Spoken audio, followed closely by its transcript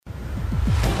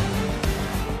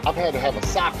I've had to have a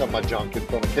sock on my junk in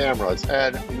front of cameras,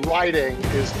 and writing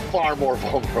is far more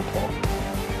vulnerable.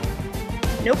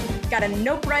 Nope. Got a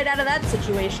nope right out of that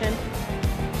situation.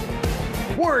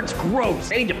 Words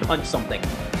gross. I need to punch something.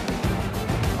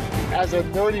 As a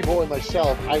nerdy boy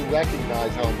myself, I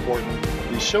recognize how important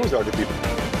these shows are to people.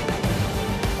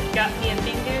 Got me a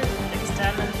finger, next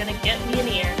time I'm gonna get me an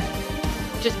ear.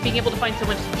 Just being able to find so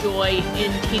much joy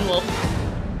in Teen Wolf.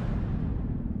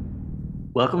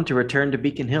 Welcome to Return to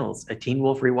Beacon Hills, a Teen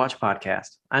Wolf rewatch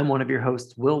podcast. I'm one of your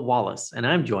hosts, Will Wallace, and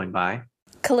I'm joined by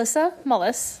Calissa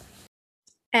Mullis.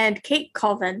 And Kate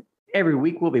Colvin. Every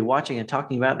week, we'll be watching and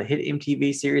talking about the hit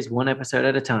MTV series one episode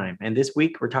at a time. And this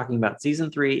week, we're talking about Season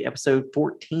 3, Episode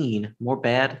 14, More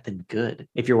Bad Than Good.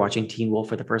 If you're watching Teen Wolf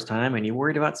for the first time and you're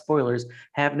worried about spoilers,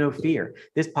 have no fear.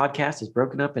 This podcast is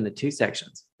broken up into two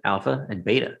sections, Alpha and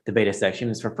Beta. The Beta section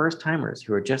is for first-timers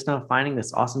who are just now finding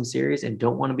this awesome series and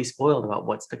don't want to be spoiled about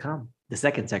what's to come. The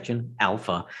second section,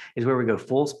 Alpha, is where we go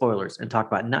full spoilers and talk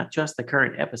about not just the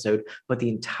current episode, but the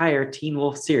entire Teen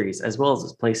Wolf series, as well as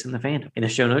its place in the fandom. In the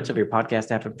show notes of your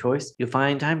podcast app of choice, you'll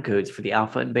find time codes for the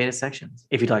Alpha and Beta sections.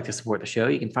 If you'd like to support the show,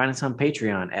 you can find us on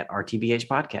Patreon at RTBH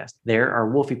Podcast. There, our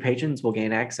Wolfie patrons will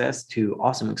gain access to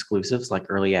awesome exclusives like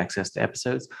early access to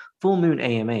episodes, Full Moon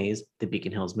AMAs, the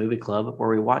Beacon Hills Movie Club, where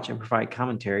we watch and provide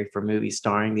commentary for movies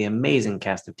starring the amazing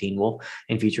cast of Teen Wolf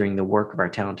and featuring the work of our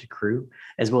talented crew,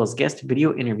 as well as guest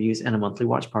video interviews and a monthly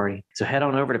watch party. So head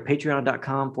on over to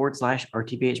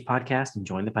patreon.com/RTBH podcast and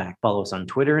join the pack. Follow us on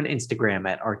Twitter and Instagram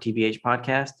at RTBH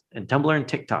podcast and Tumblr and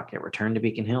TikTok at Return to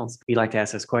Beacon Hills. If you'd like to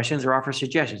ask us questions or offer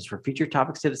suggestions for future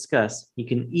topics to discuss, you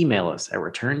can email us at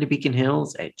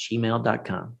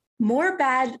returntobeaconhills@gmail.com. More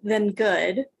Bad Than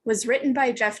Good was written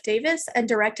by Jeff Davis and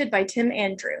directed by Tim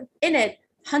Andrew. In it,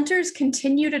 hunters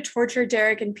continue to torture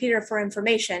Derek and Peter for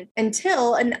information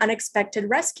until an unexpected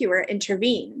rescuer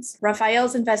intervenes.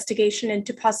 Raphael's investigation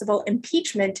into possible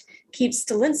impeachment keeps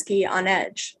Stilinski on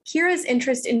edge. Kira's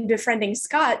interest in befriending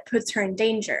Scott puts her in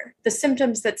danger. The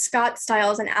symptoms that Scott,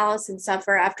 Stiles, and Allison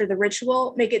suffer after the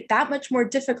ritual make it that much more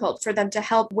difficult for them to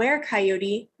help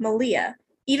Were-Coyote, Malia,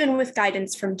 even with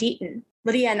guidance from Deaton.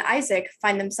 Lydia and Isaac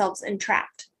find themselves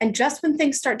entrapped. And just when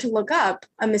things start to look up,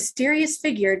 a mysterious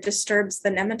figure disturbs the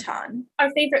Nemeton.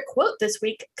 Our favorite quote this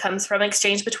week comes from an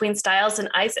exchange between Stiles and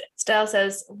Isaac. Stiles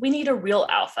says, "We need a real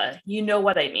alpha. You know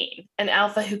what I mean. An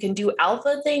alpha who can do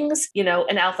alpha things,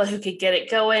 an alpha who could get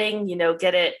it going,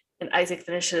 get it." And Isaac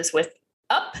finishes with,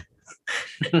 "Up."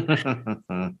 But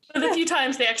a few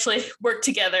times they actually work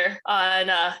together on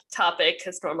a topic,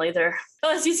 because normally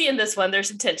as you see in this one, there's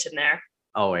some tension there.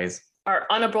 Always. Our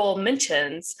honorable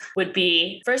mentions would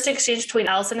be first exchange between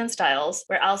Allison and Stiles,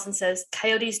 where Allison says,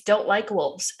 "Coyotes don't like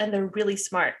wolves, and they're really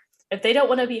smart. If they don't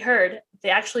want to be heard, they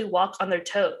actually walk on their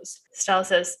toes." Stiles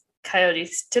says,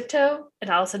 "Coyotes tiptoe," and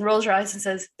Allison rolls her eyes and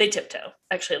says, "They tiptoe."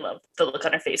 I actually love the look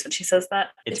on her face when she says that.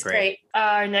 It's great.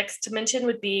 Our next mention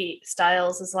would be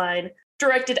Stiles' line,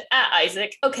 directed at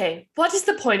Isaac. "Okay, what is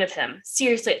the point of him?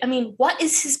 Seriously, what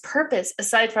is his purpose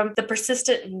aside from the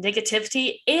persistent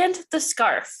negativity and the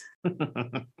scarf?"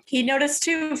 He noticed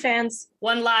too, fans.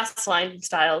 One last line from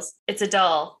Stiles. "It's a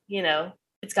doll,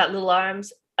 It's got little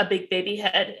arms, a big baby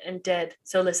head, and dead,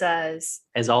 soulless eyes."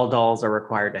 As all dolls are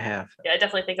required to have. Yeah, I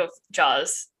definitely think of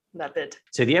Jaws in that bit.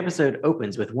 So the episode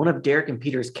opens with one of Derek and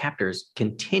Peter's captors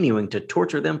continuing to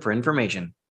torture them for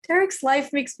information. Derek's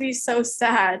life makes me so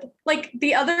sad. Like,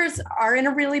 the others are in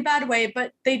a really bad way,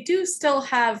 but they do still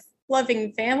have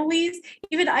loving families.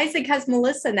 Even Isaac has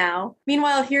Melissa now.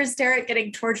 Meanwhile, here's Derek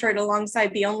getting tortured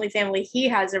alongside the only family he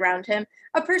has around him,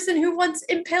 a person who once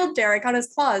impaled Derek on his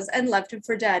claws and left him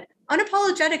for dead,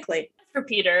 unapologetically. For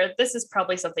Peter, this is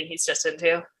probably something he's just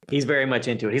into. He's very much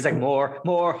into it. He's like,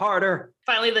 more, harder.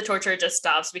 Finally, the torture just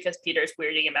stops because Peter's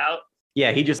weirding him out.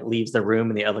 Yeah, he just leaves the room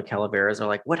and the other Calaveras are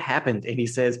like, "What happened?" And he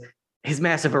says, "His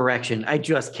massive erection. I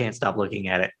just can't stop looking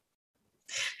at it."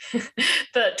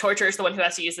 The torturer is the one who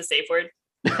has to use the safe word.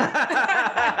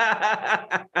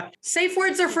 Safe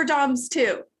words are for Doms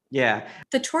too. Yeah.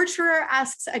 The torturer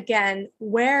asks again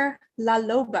where La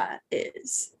Loba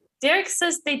is. Derek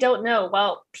says they don't know,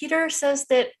 while Peter says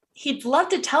that he'd love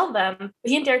to tell them, but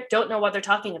he and Derek don't know what they're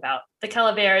talking about. The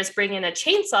Calaveras bring in a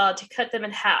chainsaw to cut them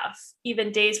in half.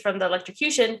 Even dazed from the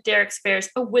electrocution, Derek spares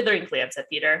a withering glance at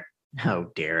Peter.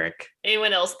 Oh, Derek.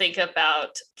 Anyone else think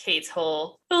about Kate's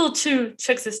whole, "Little Chew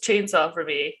chucks his chainsaw for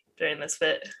me" during this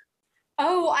bit?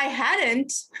 Oh, I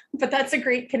hadn't, but that's a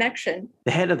great connection.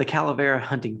 The head of the Calavera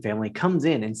hunting family comes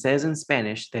in and says in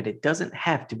Spanish that it doesn't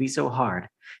have to be so hard.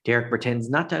 Derek pretends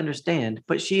not to understand,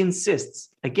 but she insists,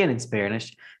 again in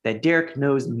Spanish, that Derek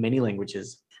knows many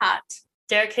languages. Hot.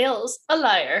 Derek Hale's a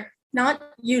liar. Not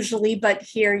usually, but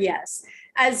here, yes.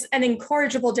 As an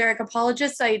incorrigible Derek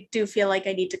apologist, I do feel like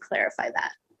I need to clarify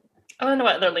that. I don't know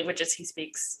what other languages he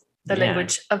speaks. The Yeah.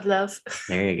 language of love.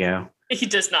 There you go. He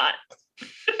does not.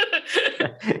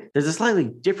 There's a slightly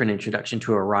different introduction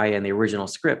to Araya in the original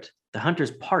script. The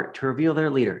hunters part to reveal their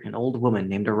leader, an old woman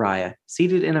named Araya,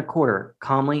 seated in a corner,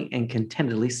 calmly and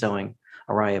contentedly sewing.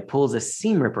 Araya pulls a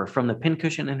seam ripper from the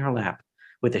pincushion in her lap.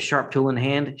 With a sharp tool in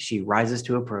hand, she rises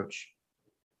to approach.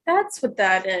 That's what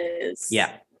that is.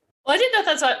 Yeah. Well, I didn't know if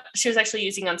that's what she was actually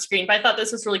using on screen, but I thought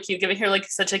this was really cute, giving her like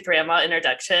such a grandma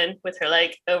introduction with her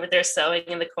like over there sewing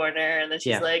in the corner. And then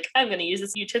she's like, I'm going to use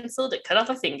this utensil to cut off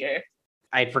a finger.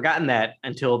 I'd forgotten that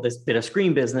until this bit of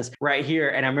screen business right here.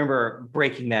 And I remember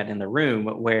breaking that in the room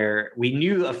where we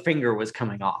knew a finger was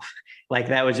coming off. Like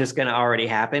that was just going to already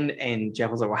happen. And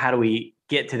Jeff was like, well, how do we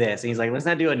get to this? And he's like, let's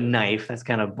not do a knife. That's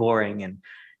kind of boring and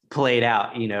played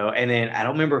out, you know. And then I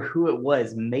don't remember who it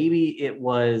was. Maybe it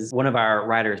was one of our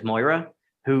writers, Moira,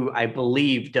 who I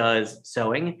believe does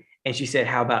sewing. And she said,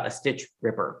 how about a stitch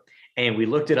ripper? And we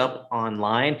looked it up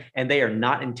online and they are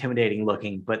not intimidating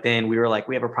looking. But then we were like,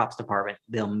 we have a props department.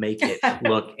 They'll make it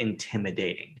look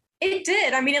intimidating. It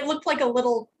did. I mean, it looked like a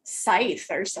little scythe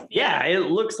or something. Yeah, it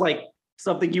looks like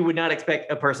something you would not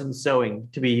expect a person sewing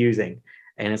to be using.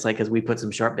 And it's like, because we put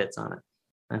some sharp bits on it.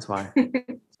 That's why.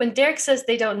 When Derek says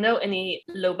they don't know any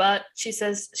Loba, she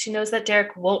says she knows that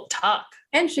Derek won't talk.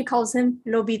 And she calls him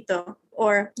Lobito,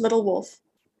 or Little Wolf.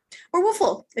 Or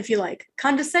Wolfle, if you like.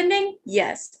 Condescending?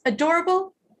 Yes.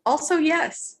 Adorable? Also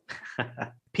yes.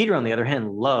 Peter, on the other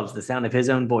hand, loves the sound of his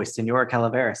own voice. Senora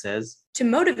Calavera says, to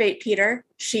motivate Peter,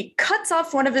 she cuts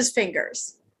off one of his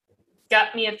fingers.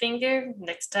 Got me a finger?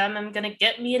 Next time I'm going to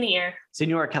get me an ear.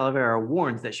 Senora Calavera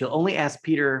warns that she'll only ask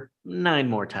Peter 9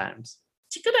 more times.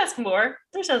 She could ask more.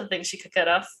 There's other things she could cut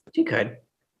off. She could.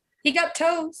 He got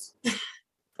toes.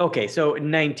 Okay, so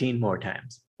 19 more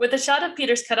times. With a shot of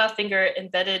Peter's cut off finger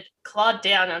embedded clawed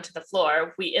down onto the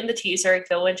floor, we end the teaser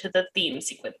go into the theme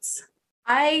sequence.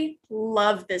 I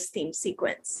love this theme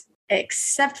sequence.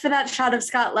 Except for that shot of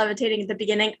Scott levitating at the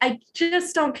beginning. I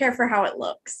just don't care for how it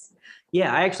looks.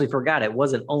 Yeah, I actually forgot it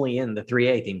wasn't only in the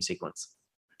 3A theme sequence.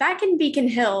 Back in Beacon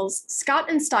Hills, Scott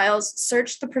and Stiles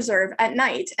search the preserve at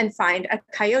night and find a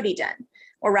coyote den,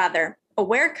 or rather, a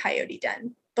were-coyote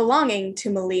den, belonging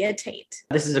to Malia Tate.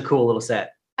 This is a cool little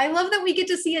set. I love that we get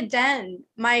to see a den.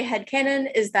 My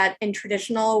headcanon is that in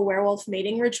traditional werewolf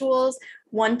mating rituals,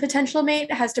 one potential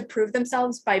mate has to prove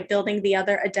themselves by building the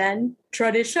other a den.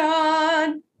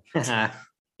 Tradition!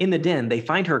 In the den, they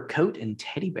find her coat and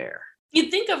teddy bear. You'd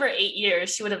think over 8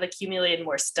 years she would have accumulated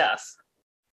more stuff.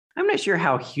 I'm not sure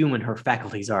how human her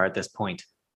faculties are at this point.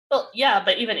 Well, yeah,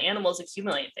 but even animals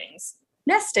accumulate things.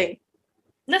 Nesting.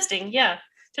 Nesting, yeah.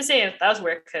 Just saying, if that was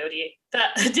where Cody,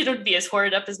 that didn't be as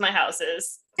hoarded up as my house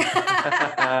is.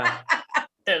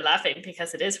 They're laughing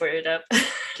because it is hoarded up.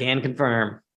 Can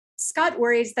confirm. Scott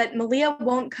worries that Malia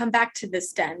won't come back to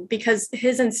this den because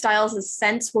his and Stiles'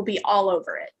 scents will be all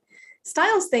over it.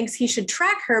 Stiles thinks he should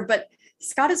track her, but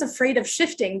Scott is afraid of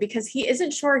shifting because he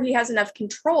isn't sure he has enough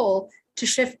control to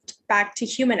shift back to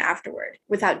human afterward.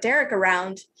 Without Derek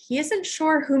around, he isn't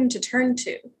sure whom to turn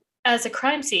to. As a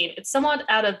crime scene, it's somewhat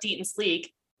out of Deaton's league,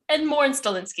 and more in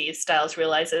Stalinsky, Stiles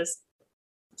realizes.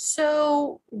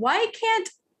 So why can't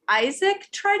Isaac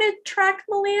try to track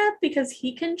Malia because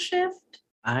he can shift?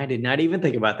 I did not even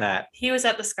think about that. He was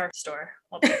at the scarf store.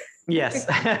 Yes.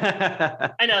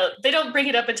 I know. They don't bring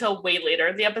it up until way later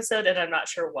in the episode, and I'm not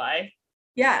sure why.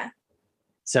 Yeah.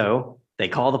 So they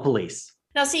call the police.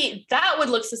 Now, see, that would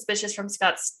look suspicious from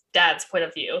Scott's dad's point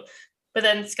of view. But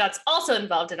then Scott's also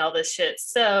involved in all this shit,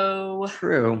 so...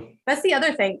 True. That's the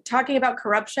other thing. Talking about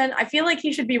corruption, I feel like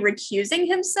he should be recusing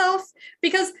himself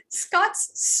because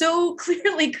Scott's so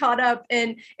clearly caught up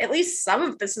in at least some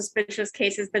of the suspicious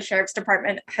cases the sheriff's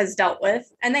department has dealt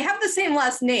with. And they have the same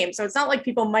last name, so it's not like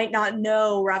people might not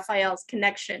know Raphael's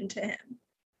connection to him.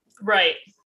 Right.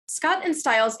 Scott and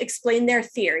Stiles explain their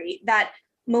theory that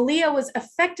Malia was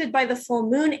affected by the full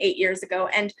moon 8 years ago,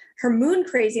 and her moon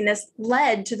craziness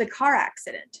led to the car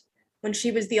accident. When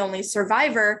she was the only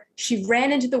survivor, she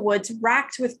ran into the woods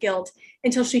racked with guilt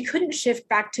until she couldn't shift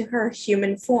back to her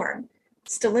human form.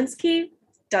 Stalinsky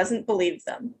doesn't believe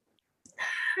them.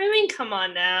 I mean, come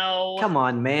on now. Come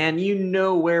on, man. You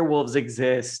know werewolves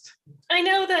exist. I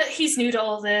know that he's new to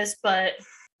all this, but...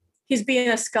 He's being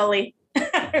a Scully.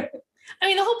 I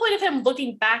mean, the whole point of him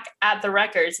looking back at the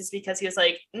records is because he was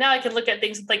like, now I can look at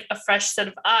things with like a fresh set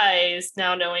of eyes,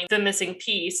 now knowing the missing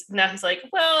piece. Now he's like,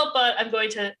 well, but I'm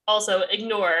going to also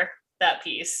ignore that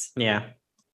piece. Yeah.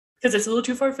 Because it's a little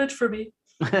too far-fetched for me.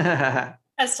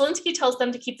 At As Stilinski tells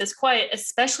them to keep this quiet,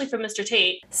 especially from Mr.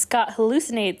 Tate, Scott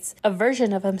hallucinates a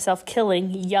version of himself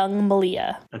killing young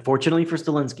Malia. Unfortunately for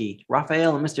Stilinski,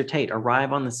 Raphael and Mr. Tate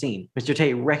arrive on the scene. Mr.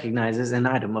 Tate recognizes an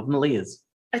item of Malia's.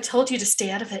 I told you to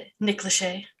stay out of it, Nick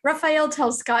Lachey. Raphael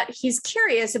tells Scott he's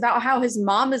curious about how his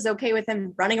mom is okay with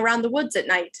him running around the woods at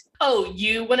night. Oh,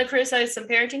 you want to criticize some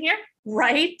parenting here?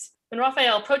 Right? When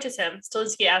Raphael approaches him,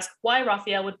 Stilinski asks why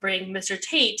Raphael would bring Mr.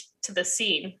 Tate to the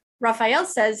scene. Raphael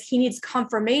says he needs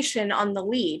confirmation on the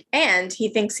lead, and he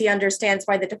thinks he understands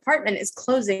why the department is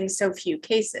closing so few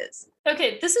cases.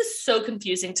 Okay, this is so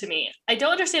confusing to me. I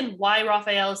don't understand why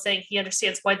Raphael is saying he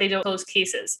understands why they don't close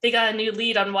cases. They got a new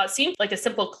lead on what seemed like a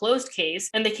simple closed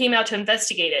case, and they came out to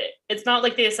investigate it. It's not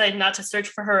like they decided not to search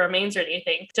for her remains or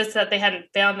anything, just that they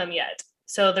hadn't found them yet.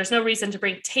 So there's no reason to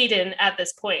bring Tate in at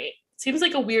this point. Seems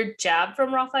like a weird jab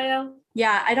from Raphael.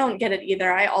 Yeah, I don't get it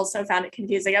either. I also found it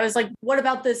confusing. I was like, what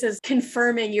about this is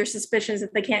confirming your suspicions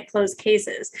that they can't close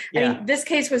cases? Yeah. I mean, this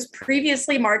case was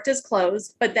previously marked as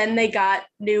closed, but then they got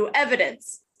new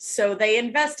evidence. So they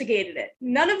investigated it.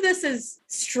 None of this is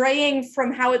straying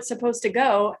from how it's supposed to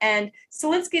go. And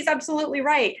Stilinski's absolutely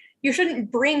right. You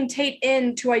shouldn't bring Tate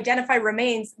in to identify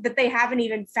remains that they haven't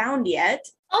even found yet.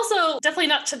 Also, definitely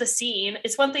not to the scene.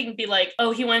 It's one thing to be like,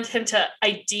 oh, he wanted him to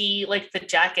ID like the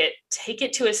jacket. Take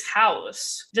it to his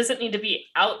house. It doesn't need to be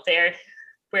out there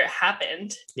where it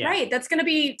happened. Yeah. Right. That's going to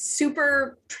be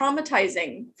super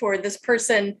traumatizing for this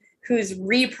person who's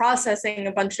reprocessing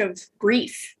a bunch of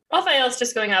grief. Raphael's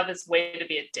just going out of his way to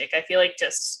be a dick. I feel like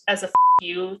just as a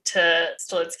you to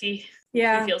Stilinski.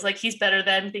 Yeah. He feels like he's better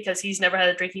than because he's never had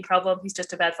a drinking problem. He's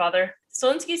just a bad father.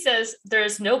 Stilinski says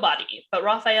there's no body, but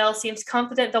Raphael seems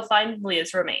confident they'll find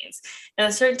Malia's remains. And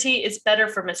the certainty is better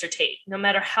for Mr. Tate, no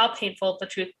matter how painful the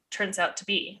truth turns out to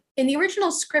be. In the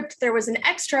original script, there was an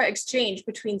extra exchange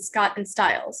between Scott and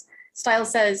Stiles.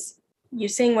 Stiles says, "You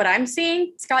seeing what I'm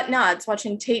seeing?" Scott nods,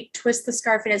 watching Tate twist the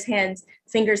scarf in his hands,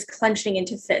 fingers clenching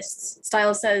into fists.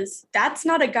 Stiles says, "That's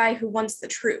not a guy who wants the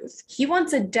truth. He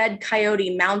wants a dead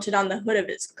coyote mounted on the hood of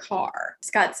his car."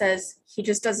 Scott says, "He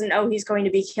just doesn't know he's going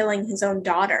to be killing his own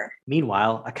daughter."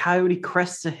 Meanwhile, a coyote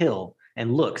crests a hill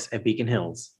and looks at Beacon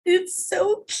Hills. It's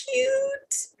so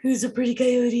cute. Who's a pretty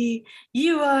coyote?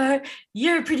 You are.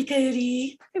 You're a pretty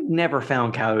coyote. I've never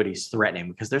found coyotes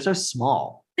threatening because they're so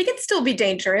small. They can still be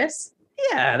dangerous.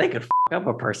 Yeah, they could up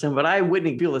a person, but I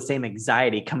wouldn't feel the same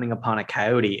anxiety coming upon a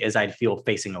coyote as I'd feel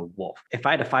facing a wolf. If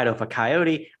I had to fight off a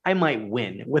coyote, I might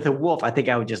win. With a wolf, I think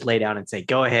I would just lay down and say,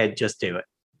 go ahead, just do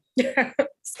it.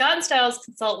 Scott and Stiles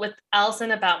consult with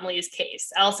Allison about Malia's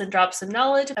case. Allison drops some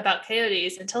knowledge about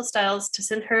coyotes and tells Stiles to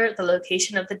send her the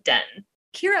location of the den.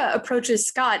 Kira approaches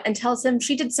Scott and tells him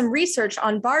she did some research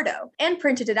on Bardo and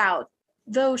printed it out,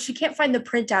 though she can't find the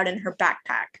printout in her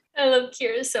backpack. I love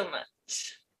Kira so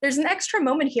much. There's an extra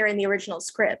moment here in the original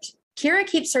script. Kira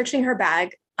keeps searching her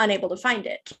bag, unable to find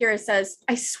it. Kira says,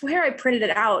 "I swear I printed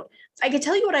it out. I could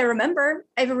tell you what I remember.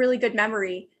 I have a really good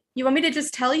memory. You want me to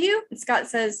just tell you?" And Scott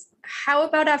says, "How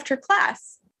about after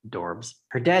class?" Dorbs.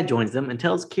 Her dad joins them and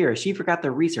tells Kira she forgot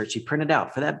the research she printed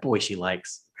out for that boy she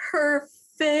likes. Her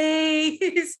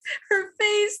face. Her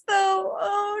face, though.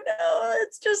 Oh no,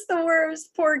 it's just the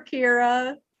worst. Poor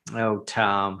Kira. Oh,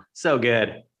 Tom. So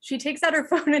good. She takes out her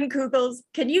phone and Googles,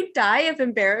 "Can you die of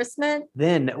embarrassment?"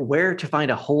 Then where to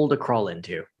find a hole to crawl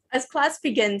into. As class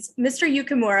begins, Mr.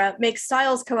 Yukimura makes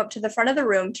Stiles come up to the front of the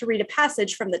room to read a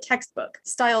passage from the textbook.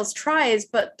 Stiles tries,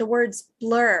 but the words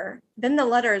blur. Then the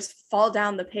letters fall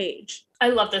down the page. I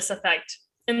love this effect.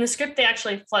 In the script, they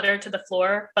actually flutter to the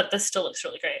floor, but this still looks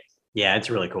really great. Yeah, it's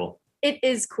really cool. It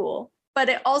is cool, but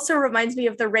it also reminds me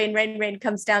of the rain, rain, rain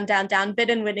comes down, down, down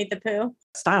bit in Winnie the Pooh.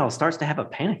 Stiles starts to have a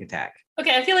panic attack.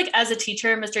 Okay, I feel like as a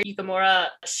teacher, Mr. Yukimura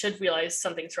should realize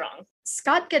something's wrong.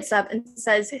 Scott gets up and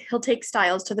says he'll take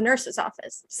Stiles to the nurse's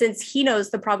office. Since he knows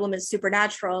the problem is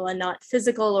supernatural and not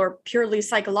physical or purely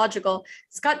psychological,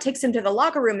 Scott takes him to the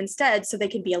locker room instead so they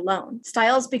can be alone.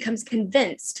 Stiles becomes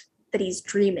convinced that he's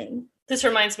dreaming. This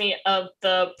reminds me of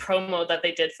the promo that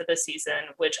they did for this season,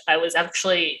 which I was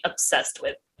actually obsessed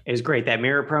with. It was great, that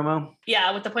mirror promo.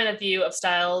 Yeah, with the point of view of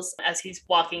Stiles as he's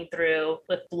walking through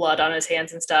with blood on his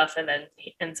hands and stuff, and then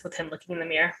he ends with him looking in the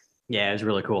mirror. Yeah, it was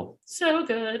really cool. So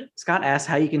good. Scott asks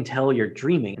how you can tell you're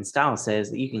dreaming, and Stiles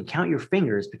says that you can count your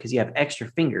fingers because you have extra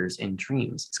fingers in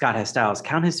dreams. Scott has Stiles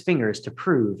count his fingers to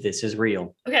prove this is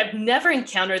real. Okay, I've never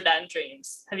encountered that in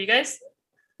dreams. Have you guys?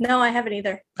 No, I haven't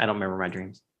either. I don't remember my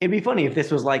dreams. It'd be funny if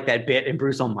this was like that bit in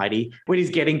Bruce Almighty when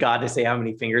he's getting God to say how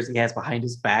many fingers he has behind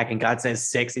his back, and God says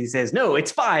 6. He says, no,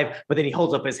 it's 5. But then he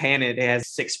holds up his hand and it has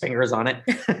 6 fingers on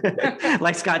it.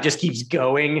 Like Scott just keeps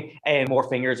going and more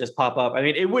fingers just pop up. I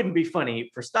mean, it wouldn't be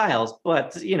funny for Stiles,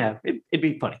 but it'd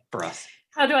be funny for us.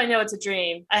 How do I know it's a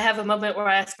dream? I have a moment where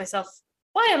I ask myself,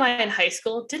 why am I in high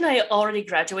school? Didn't I already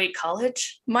graduate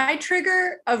college? My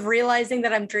trigger of realizing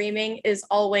that I'm dreaming is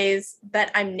always that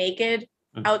I'm naked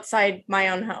outside my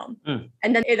own home.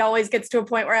 And then it always gets to a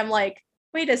point where I'm like,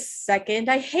 wait a second,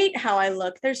 I hate how I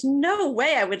look. There's no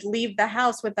way I would leave the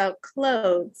house without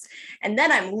clothes. And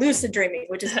then I'm lucid dreaming,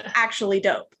 which is actually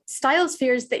dope. Stiles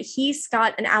fears that he,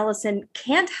 Scott, and Allison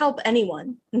can't help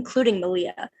anyone, including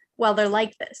Malia, while they're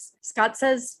like this. Scott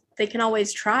says they can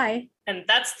always try. And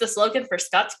that's the slogan for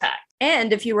Scott's Pack.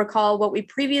 And if you recall, what we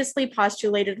previously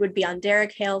postulated would be on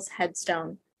Derek Hale's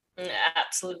headstone.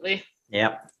 Absolutely.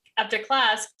 Yep. After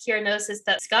class, Kira notices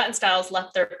that Scott and Stiles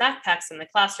left their backpacks in the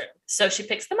classroom, so she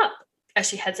picks them up. As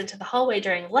she heads into the hallway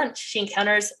during lunch, she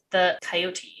encounters the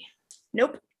coyote.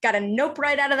 Nope. Got a nope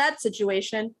right out of that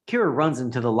situation. Kira runs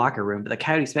into the locker room, but the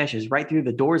coyote smashes right through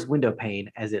the door's window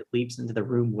pane as it leaps into the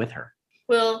room with her.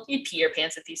 Well, you'd pee your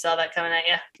pants if you saw that coming at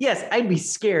you. Yes, I'd be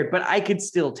scared, but I could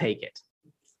still take it.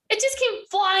 It just came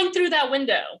flying through that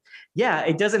window. Yeah,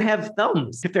 it doesn't have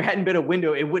thumbs. If there hadn't been a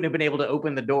window, it wouldn't have been able to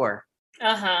open the door.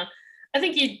 I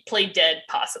think you'd play dead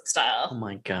possum style. Oh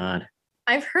my God.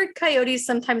 I've heard coyotes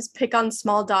sometimes pick on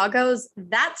small doggos.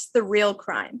 That's the real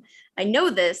crime. I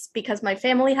know this because my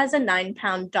family has a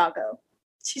 9-pound doggo.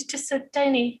 She's just so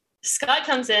tiny. Scott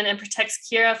comes in and protects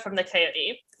Kira from the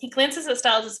coyote. He glances at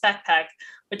Stiles' backpack,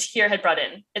 which Kira had brought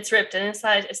in. It's ripped, and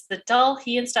inside is the doll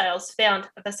he and Stiles found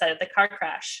at the site of the car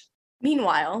crash.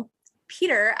 Meanwhile,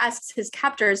 Peter asks his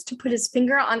captors to put his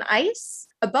finger on ice.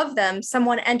 Above them,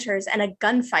 someone enters and a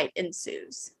gunfight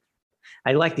ensues.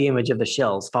 I like the image of the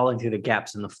shells falling through the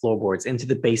gaps in the floorboards into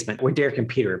the basement where Derek and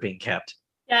Peter are being kept.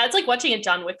 Yeah, it's like watching a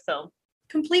John Wick film.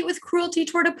 Complete with cruelty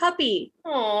toward a puppy.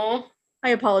 Aww. I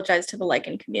apologize to the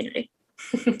Lycan community.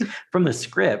 From the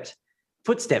script,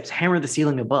 footsteps hammer the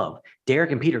ceiling above.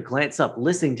 Derek and Peter glance up,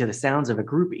 listening to the sounds of a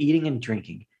group eating and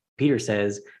drinking. Peter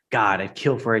says, God, I'd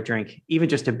kill for a drink, even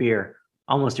just a beer.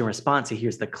 Almost in response, he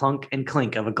hears the clunk and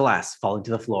clink of a glass falling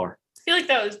to the floor. I feel like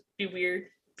that would be weird.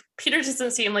 Peter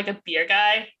doesn't seem like a beer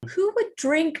guy. Who would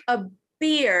drink a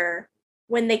beer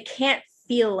when they can't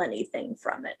feel anything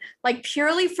from it? Like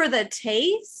purely for the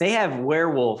taste? They have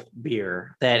werewolf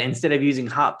beer that instead of using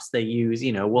hops, they use,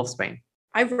 wolfsbane.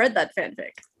 I've read that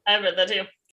fanfic. I read that too.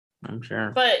 I'm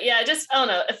sure. But yeah, I don't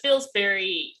know. It feels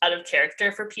very out of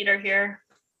character for Peter here.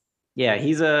 Yeah,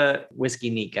 he's a whiskey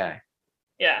neat guy.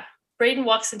 Yeah. Brayden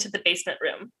walks into the basement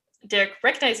room. Derek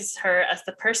recognizes her as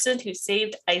the person who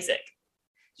saved Isaac.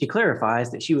 She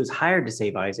clarifies that she was hired to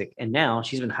save Isaac, and now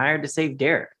she's been hired to save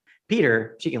Derek.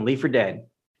 Peter, she can leave for dead.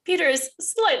 Peter is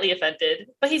slightly offended,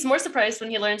 but he's more surprised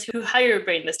when he learns who hired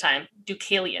Brayden this time,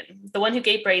 Deucalion, the one who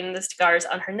gave Brayden the scars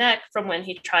on her neck from when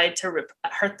he tried to rip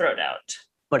her throat out.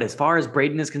 But as far as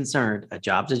Brayden is concerned, a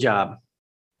job's a job.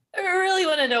 I really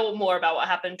want to know more about what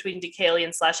happened between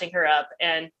Deucalion slashing her up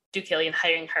and Deucalion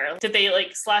hiring her. Did they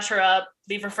slash her up,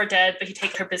 leave her for dead, but he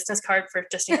take her business card for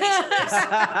just in case she lives?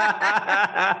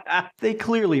 They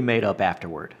clearly made up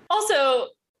afterward. Also,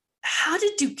 how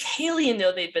did Deucalion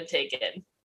know they'd been taken?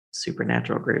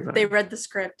 Supernatural grapevine. They read the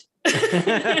script.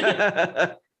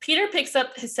 Peter picks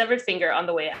up his severed finger on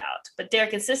the way out, but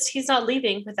Derek insists he's not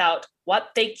leaving without what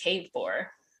they came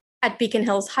for. At Beacon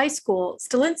Hills High School,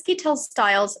 Stilinski tells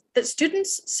Stiles that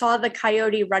students saw the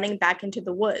coyote running back into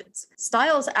the woods.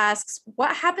 Stiles asks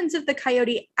what happens if the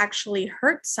coyote actually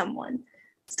hurts someone.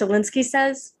 Stilinski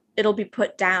says it'll be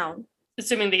put down.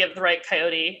 Assuming they get the right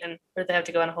coyote, or they have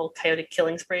to go on a whole coyote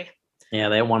killing spree. Yeah,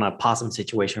 they want a possum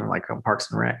situation like on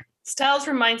Parks and Rec. Stiles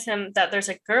reminds him that there's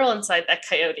a girl inside that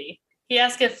coyote. He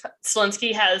asks if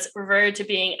Stilinski has reverted to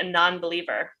being a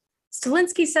non-believer.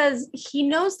 Stilinski says he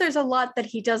knows there's a lot that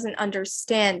he doesn't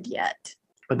understand yet.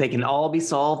 But they can all be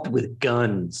solved with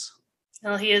guns.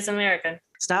 Well, he is American.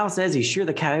 Stiles says he's sure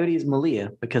the coyote is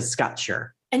Malia because Scott's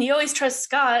sure. And he always trusts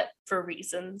Scott for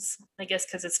reasons. I guess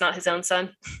because it's not his own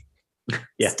son.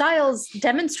 Yeah. Stiles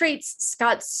demonstrates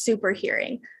Scott's super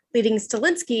hearing, leading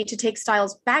Stilinski to take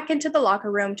Stiles back into the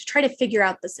locker room to try to figure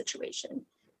out the situation.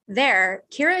 There,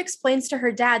 Kira explains to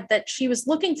her dad that she was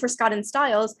looking for Scott and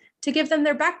Stiles to give them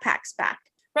their backpacks back.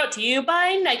 Brought to you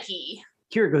by Nike.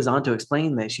 Kira goes on to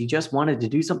explain that she just wanted to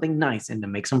do something nice and to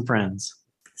make some friends.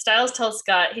 Stiles tells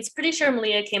Scott he's pretty sure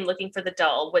Malia came looking for the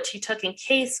doll, which he took in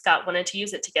case Scott wanted to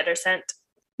use it to get her sent.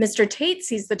 Mr. Tate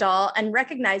sees the doll and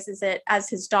recognizes it as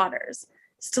his daughter's.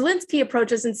 Stilinski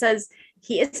approaches and says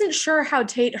He isn't sure how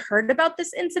Tate heard about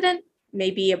this incident,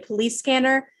 maybe a police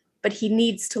scanner, but he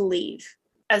needs to leave.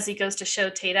 As he goes to show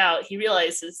Tate out, he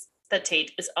realizes that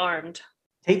Tate is armed.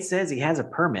 Tate says he has a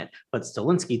permit, but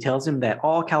Stilinski tells him that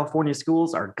all California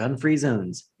schools are gun-free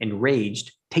zones.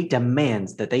 Enraged, Tate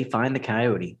demands that they find the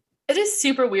coyote. It is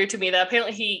super weird to me that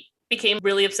apparently he became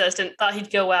really obsessed and thought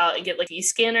he'd go out and get like a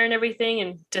scanner and everything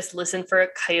and just listen for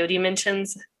coyote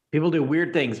mentions. People do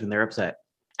weird things when they're upset.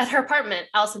 At her apartment,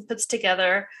 Allison puts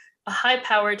together a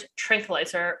high-powered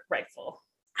tranquilizer rifle.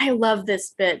 I love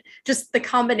this bit. Just the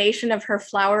combination of her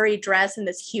flowery dress and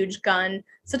this huge gun.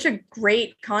 Such a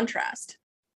great contrast.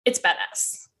 It's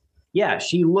badass. Yeah,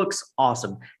 she looks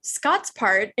awesome. Scott's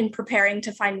part in preparing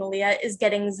to find Malia is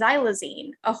getting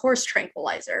xylazine, a horse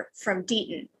tranquilizer, from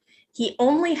Deaton. He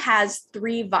only has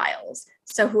 3 vials,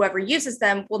 so whoever uses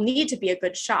them will need to be a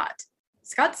good shot.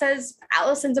 Scott says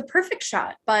Allison's a perfect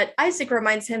shot, but Isaac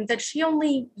reminds him that she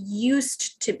only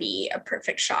used to be a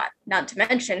perfect shot, not to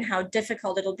mention how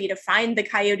difficult it'll be to find the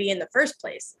coyote in the first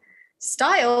place.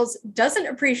 Stiles doesn't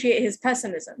appreciate his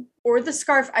pessimism, or the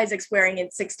scarf Isaac's wearing in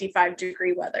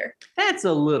 65-degree weather. That's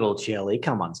a little chilly.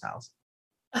 Come on, Stiles.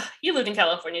 You lived in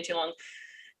California too long.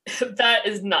 That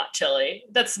is not chilly.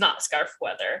 That's not scarf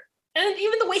weather. And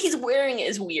even the way he's wearing it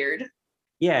is weird.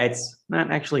 Yeah, it's not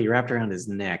actually wrapped around his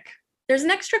neck. There's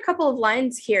an extra couple of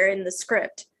lines here in the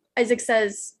script. Isaac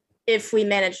says, if we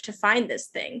manage to find this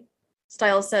thing.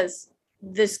 Stiles says,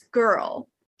 this girl,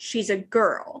 she's a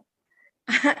girl.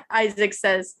 Isaac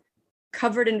says,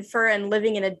 covered in fur and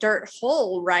living in a dirt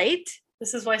hole, right?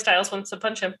 This is why Stiles wants to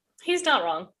punch him. He's not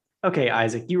wrong. Okay,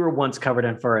 Isaac, you were once covered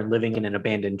in fur and living in an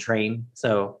abandoned train,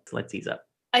 so let's ease up.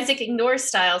 Isaac ignores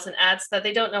Stiles and adds that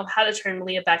they don't know how to turn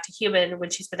Malia back to human when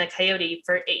she's been a coyote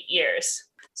for 8 years.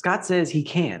 Scott says he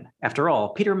can. After all,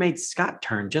 Peter made Scott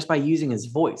turn just by using his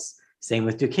voice. Same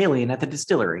with Deucalion at the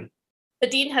distillery.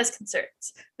 But Dean has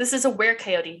concerns. This is a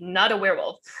were-coyote, not a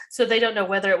werewolf, so they don't know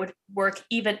whether it would work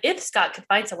even if Scott could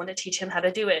find someone to teach him how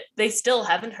to do it. They still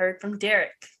haven't heard from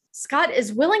Derek. Scott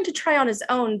is willing to try on his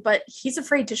own, but he's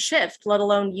afraid to shift, let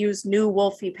alone use new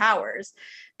wolfy powers.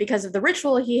 Because of the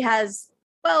ritual, he has,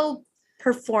 well,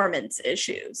 performance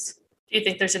issues. Do you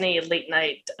think there's any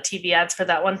late-night TV ads for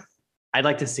that one? I'd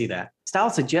like to see that.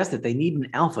 Stiles suggests that they need an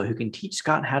alpha who can teach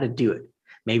Scott how to do it.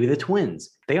 Maybe the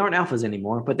twins. They aren't alphas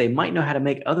anymore, but they might know how to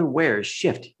make other wearers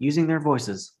shift using their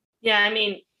voices. Yeah, I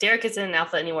mean, Derek isn't an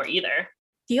alpha anymore either.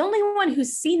 The only one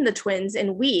who's seen the twins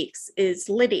in weeks is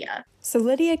Lydia. So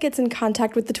Lydia gets in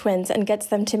contact with the twins and gets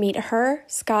them to meet her,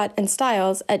 Scott, and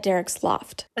Stiles at Derek's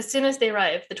loft. As soon as they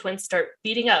arrive, the twins start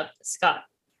beating up Scott.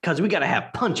 Because we gotta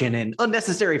have punching and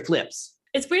unnecessary flips.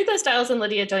 It's weird that Stiles and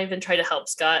Lydia don't even try to help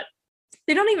Scott.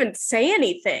 They don't even say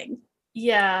anything.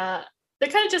 Yeah, they're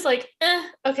kind of just like,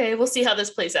 okay, we'll see how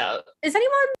this plays out. Is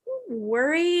anyone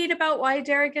worried about why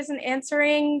Derek isn't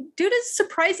answering? Dude is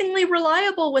surprisingly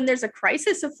reliable when there's a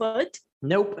crisis afoot.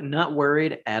 Nope, not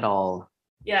worried at all.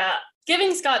 Yeah,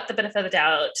 giving Scott the benefit of the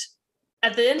doubt.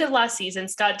 At the end of last season,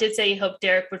 Scott did say he hoped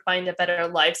Derek would find a better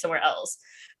life somewhere else.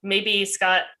 Maybe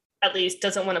Scott at least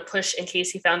doesn't want to push in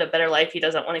case he found a better life. He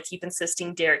doesn't want to keep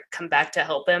insisting Derek come back to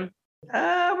help him.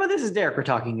 But this is Derek we're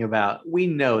talking about. We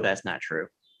know that's not true.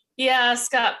 Yeah,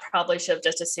 Scott probably should have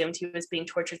just assumed he was being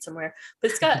tortured somewhere.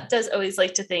 But Scott does always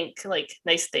like to think like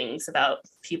nice things about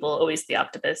people, always the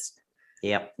optimist.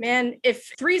 Yep. Man,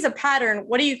 if 3's a pattern,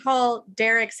 what do you call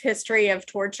Derek's history of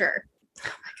torture? Oh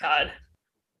my God.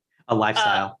 A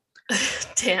lifestyle.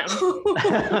 Damn.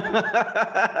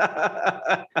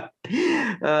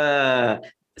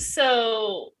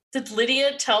 So did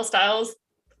Lydia tell Stiles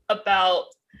about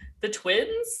the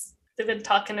twins? They've been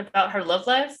talking about her love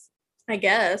life? I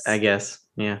guess,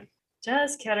 yeah.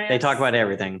 Just curious. They talk about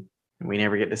everything, and we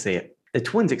never get to see it. The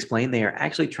twins explain they are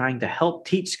actually trying to help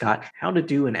teach Scott how to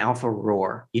do an alpha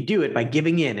roar. You do it by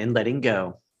giving in and letting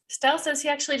go. Stiles says he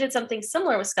actually did something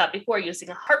similar with Scott before, using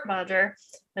a heart monitor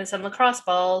and some lacrosse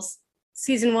balls.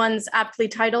 Season 1's aptly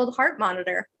titled Heart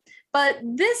Monitor. But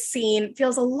this scene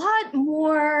feels a lot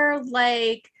more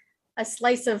like a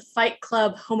slice of Fight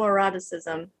Club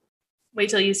homoeroticism. Wait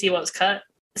till you see what was cut.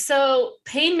 So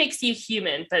pain makes you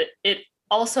human, but it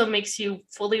also makes you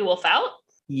fully wolf out?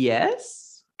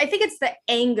 Yes? I think it's the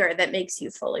anger that makes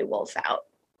you fully wolf out.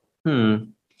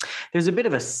 There's a bit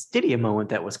of a Stydia moment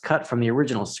that was cut from the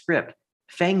original script.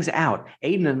 Fangs out,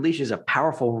 Aiden unleashes a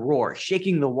powerful roar,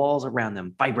 shaking the walls around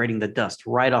them, vibrating the dust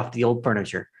right off the old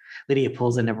furniture. Lydia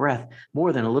pulls in a breath,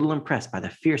 more than a little impressed by the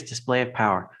fierce display of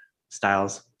power.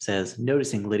 Stiles says,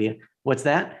 noticing Lydia, "What's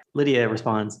that?" Lydia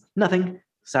responds, "Nothing."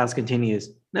 Stiles continues,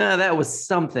 "No, that was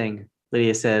something."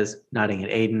 Lydia says, nodding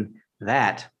at Aiden,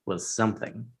 "That was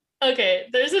something." Okay,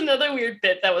 there's another weird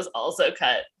bit that was also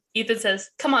cut. Ethan says,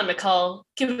 "Come on, McCall,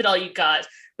 give it all you got.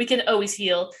 We can always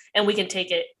heal, and we can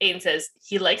take it." Aiden says,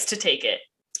 "He likes to take it."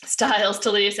 Styles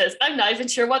to Lydia says, "I'm not even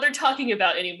sure what they're talking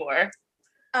about anymore."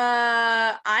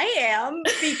 I am,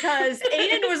 because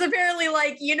Aiden was apparently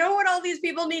like, you know what all these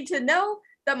people need to know?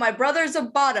 That my brother's a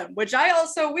bottom, which I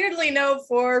also weirdly know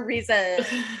for a reason.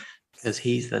 Because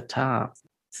he's the top.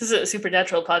 This is a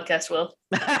supernatural podcast, Will.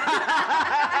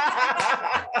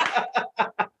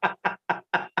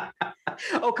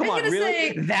 Oh, come I'm on, gonna really?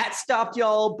 say- That stopped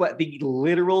y'all, but the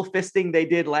literal fisting they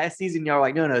did last season, y'all are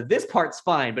like, no, this part's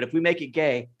fine, but if we make it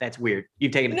gay, that's weird.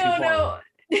 You've taken it too far. No.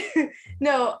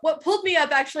 No, what pulled me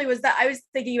up actually was that I was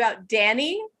thinking about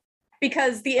Danny,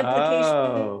 because the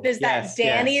implication is that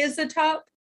Danny is the top,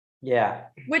 Yeah.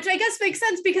 which I guess makes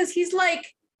sense because he's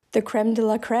like The creme de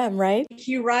la creme, right?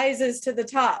 he rises to the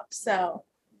top. So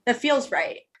that feels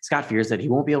right. Scott fears that he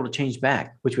won't be able to change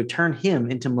back, which would turn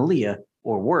him into Malia,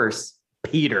 or worse,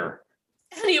 Peter.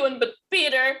 Anyone but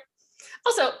Peter.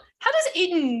 Also, how does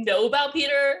Aiden know about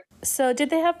Peter? So, did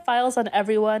they have files on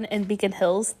everyone in Beacon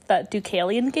Hills that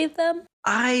Deucalion gave them?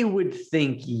 I would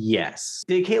think yes.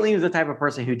 Kayleen was the type of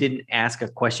person who didn't ask a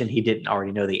question he didn't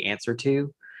already know the answer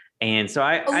to. And so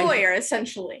A lawyer,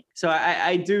 essentially. So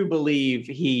I do believe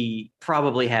he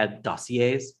probably had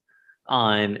dossiers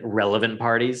on relevant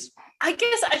parties. I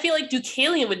guess I feel like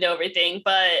Deucalion would know everything,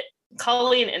 but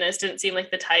Colleen and Ennis didn't seem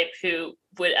like the type who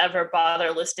would ever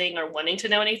bother listening or wanting to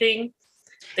know anything.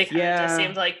 They kind of just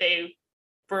seemed like they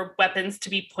were weapons to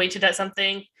be pointed at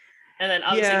something. And then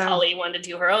obviously Colleen wanted to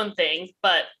do her own thing,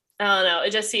 but I don't know.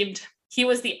 It just seemed he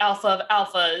was the alpha of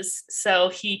alphas, so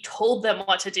he told them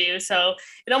what to do. So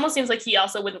it almost seems like he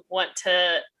also wouldn't want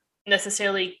to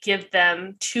necessarily give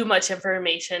them too much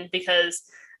information because,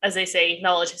 as they say,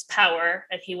 knowledge is power,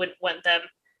 and he wouldn't want them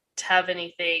to have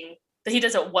anything that he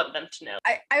doesn't want them to know.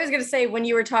 I was going to say, when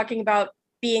you were talking about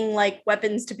being like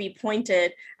weapons to be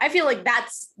pointed, I feel like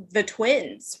that's the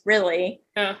twins, really.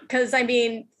 Because, I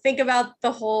mean, think about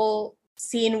the whole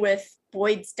scene with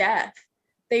Boyd's death.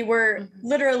 They were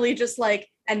literally just like,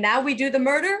 and now we do the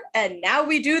murder, and now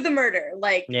we do the murder.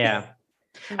 Like, yeah.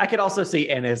 I could also see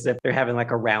Ennis if they're having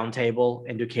like a round table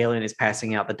and Deucalion is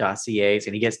passing out the dossiers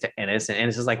and he gets to Ennis and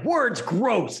Ennis is like, "Words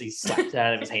gross." He slaps it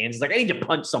out of his hands. He's like, "I need to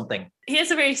punch something." He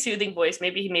has a very soothing voice.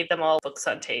 Maybe he made them all books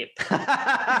on tape.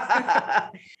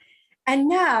 And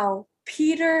now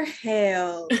Peter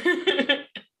Hale.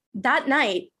 That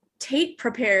night, Tate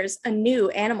prepares a new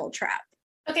animal trap.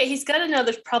 Okay, he's got to know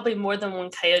there's probably more than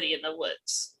one coyote in the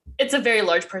woods. It's a very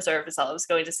large preserve, is all I was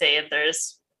going to say, and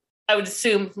there's, I would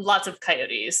assume, lots of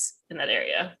coyotes in that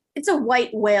area. It's a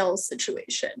white whale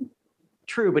situation.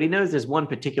 True, but he knows there's one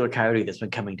particular coyote that's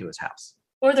been coming to his house.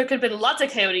 Or there could have been lots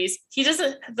of coyotes. He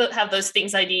doesn't have those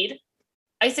things I need.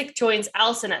 Isaac joins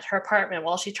Allison at her apartment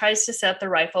while she tries to set up the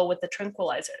rifle with the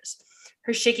tranquilizers.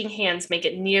 Her shaking hands make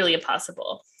it nearly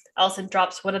impossible. Allison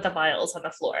drops one of the vials on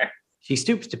the floor. She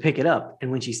stoops to pick it up, and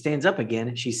when she stands up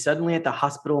again, she's suddenly at the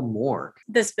hospital morgue.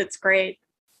 This bit's great.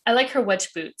 I like her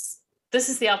wedge boots. This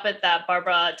is the outfit that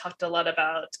Barbara talked a lot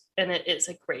about, and it is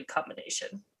a great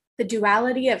combination. The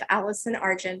duality of Allison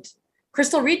Argent.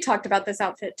 Crystal Reed talked about this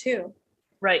outfit too.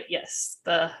 Right, yes.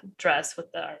 The dress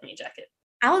with the army jacket.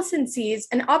 Allison sees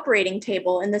an operating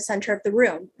table in the center of the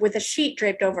room with a sheet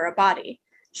draped over a body.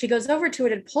 She goes over to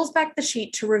it and pulls back the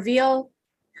sheet to reveal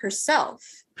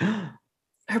herself.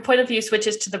 Her point of view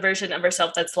switches to the version of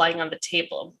herself that's lying on the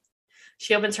table.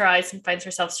 She opens her eyes and finds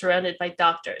herself surrounded by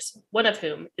doctors, one of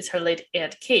whom is her late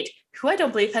Aunt Kate, who I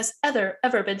don't believe has ever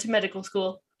been to medical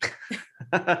school.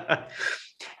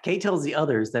 Kate tells the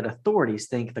others that authorities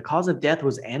think the cause of death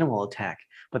was animal attack,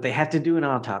 but they have to do an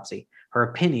autopsy. Her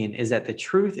opinion is that the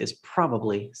truth is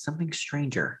probably something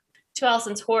stranger. To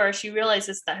Allison's horror, she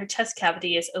realizes that her chest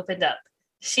cavity is opened up.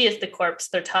 She is the corpse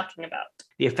they're talking about.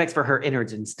 The effects for her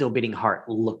innards and still beating heart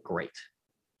look great.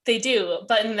 They do,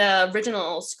 but in the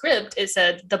original script, it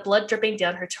said the blood dripping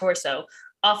down her torso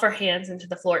off her hands into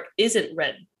the floor isn't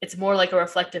red. It's more like a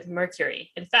reflective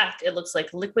mercury. In fact, it looks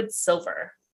like liquid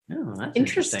silver. Oh, that's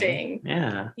Interesting.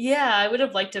 Yeah. Yeah, I would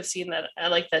have liked to have seen that. I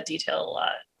like that detail a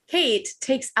lot. Kate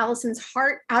takes Allison's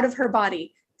heart out of her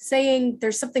body, saying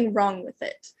there's something wrong with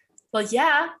it. Well,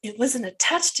 yeah, it wasn't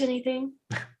attached to anything.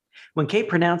 When Kate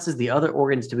pronounces the other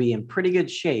organs to be in pretty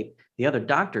good shape, the other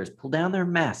doctors pull down their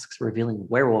masks, revealing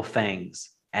werewolf fangs,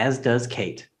 as does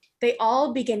Kate. They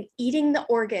all begin eating the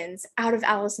organs out of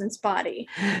Allison's body.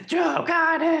 Joe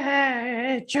got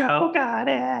it! Joe got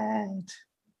it!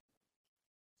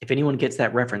 If anyone gets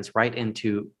that reference, write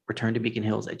into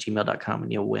returntobeaconhills@gmail.com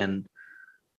and you'll win,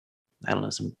 I don't know,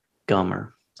 some gum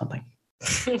or something.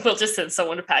 We'll just send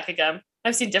someone to pack a gun.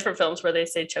 I've seen different films where they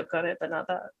say choke on it, but not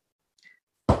that.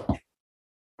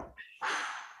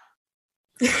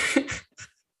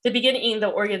 They begin eating the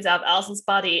organs out of Allison's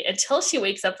body until she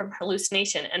wakes up from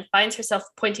hallucination and finds herself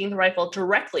pointing the rifle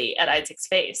directly at Isaac's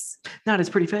face. Not his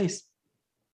pretty face.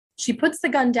 She puts the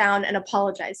gun down and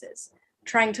apologizes.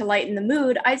 Trying to lighten the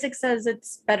mood, Isaac says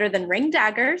it's better than ring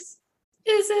daggers.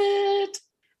 Is it?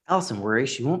 Allison worries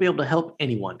she won't be able to help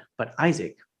anyone, but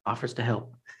Isaac offers to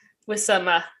help. With some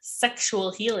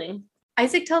sexual healing.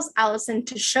 Isaac tells Allison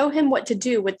to show him what to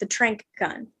do with the trank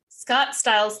gun. Scott,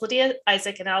 Stiles, Lydia,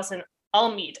 Isaac, and Allison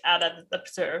all meet out at the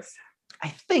preserve. I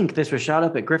think this was shot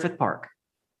up at Griffith Park.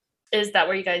 Is that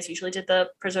where you guys usually did the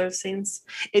preserve scenes?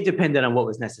 It depended on what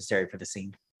was necessary for the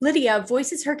scene. Lydia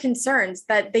voices her concerns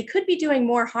that they could be doing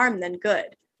more harm than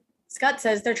good. Scott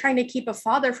says they're trying to keep a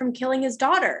father from killing his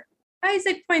daughter.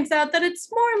 Isaac points out that it's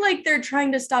more like they're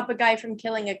trying to stop a guy from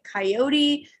killing a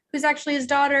coyote who's actually his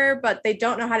daughter, but they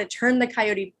don't know how to turn the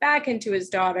coyote back into his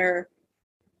daughter.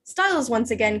 Stiles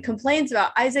once again complains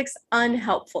about Isaac's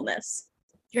unhelpfulness.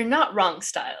 You're not wrong,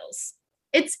 Stiles.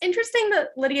 It's interesting that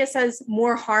Lydia says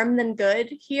more harm than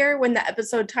good here when the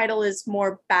episode title is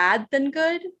more bad than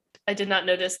good. I did not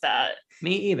notice that.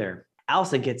 Me either.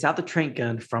 Allison gets out the trank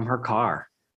gun from her car.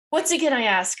 Once again, I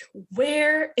ask,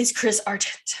 where is Chris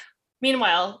Argent?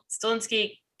 Meanwhile,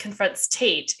 Stilinski confronts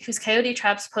Tate, whose coyote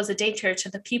traps pose a danger to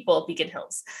the people of Beacon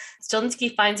Hills.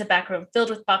 Stilinski finds a back room filled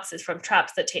with boxes from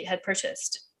traps that Tate had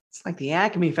purchased. It's like the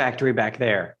Acme factory back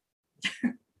there.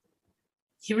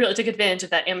 He really took advantage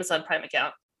of that Amazon Prime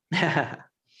account.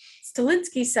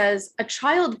 Stilinski says a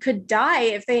child could die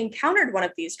if they encountered one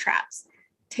of these traps.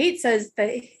 Tate says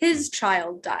that his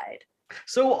child died.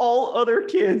 So all other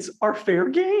kids are fair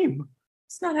game.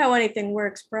 It's not how anything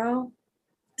works, bro.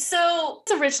 So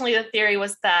originally the theory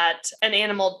was that an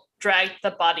animal dragged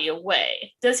the body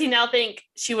away. Does he now think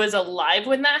she was alive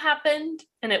when that happened?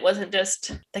 And it wasn't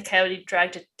just the coyote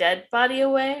dragged a dead body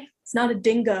away? It's not a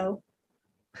dingo.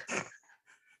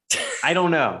 I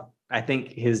don't know. I think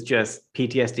his just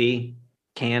PTSD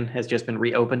can has just been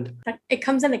reopened. It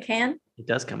comes in a can? It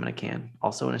does come in a can,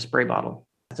 also in a spray bottle.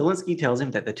 Stilinski tells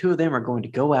him that the two of them are going to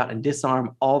go out and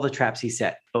disarm all the traps he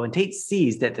set. But when Tate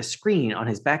sees that the screen on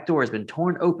his back door has been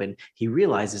torn open, he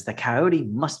realizes the coyote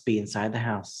must be inside the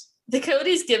house. The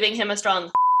coyote's giving him a strong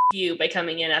you by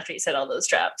coming in after he set all those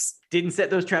traps. Didn't set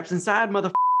those traps inside,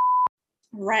 mother.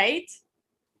 Right?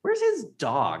 Where's his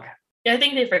dog? Yeah, I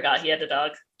think they forgot he had a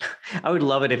dog. I would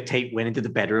love it if Tate went into the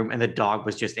bedroom and the dog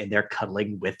was just in there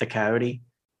cuddling with the coyote.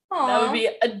 Aww. That would be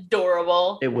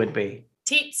adorable. It would be.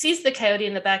 Tate sees the coyote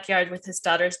in the backyard with his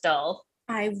daughter's doll.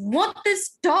 I want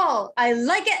this doll. I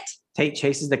like it. Tate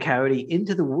chases the coyote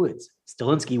into the woods.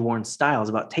 Stilinski warns Stiles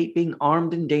about Tate being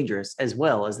armed and dangerous, as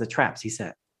well as the traps he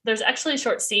set. There's actually a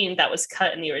short scene that was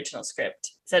cut in the original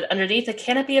script. It said, underneath a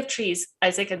canopy of trees,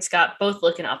 Isaac and Scott both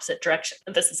look in opposite directions.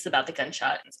 This is about the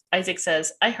gunshot. Isaac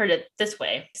says, I heard it this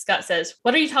way. Scott says,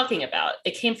 what are you talking about?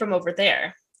 It came from over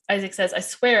there. Isaac says, I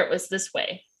swear it was this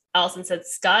way. Allison said,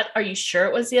 Scott, are you sure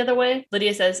it was the other way?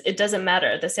 Lydia says, it doesn't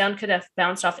matter. The sound could have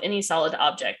bounced off any solid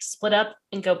object, split up,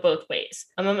 and go both ways.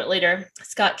 A moment later,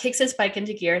 Scott kicks his bike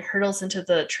into gear and hurtles into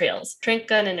the trails. Trank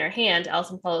gun in her hand,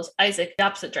 Allison follows Isaac the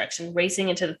opposite direction, racing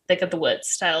into the thick of the woods.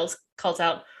 Stiles calls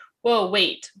out, whoa,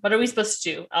 wait, what are we supposed to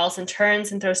do? Allison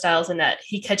turns and throws Stiles a net.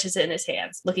 He catches it in his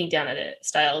hands, looking down at it.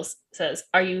 Stiles says,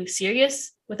 are you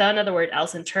serious? Without another word,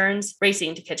 Allison turns,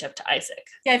 racing to catch up to Isaac.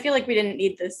 Yeah, I feel like we didn't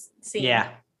need this scene.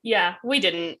 Yeah, we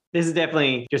didn't. This is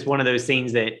definitely just one of those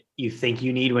scenes that you think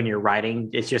you need when you're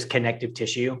writing. It's just connective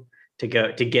tissue to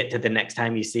get to the next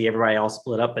time you see everybody all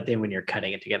split up. But then when you're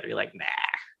cutting it together, you're like, nah.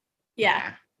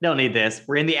 Yeah. Don't need this.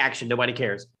 We're in the action. Nobody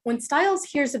cares. When Stiles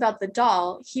hears about the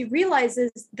doll, he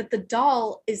realizes that the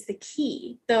doll is the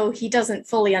key, though he doesn't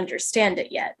fully understand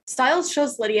it yet. Stiles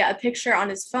shows Lydia a picture on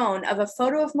his phone of a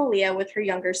photo of Malia with her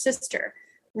younger sister.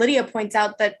 Lydia points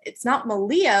out that it's not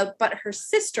Malia, but her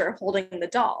sister holding the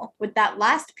doll. With that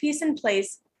last piece in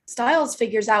place, Stiles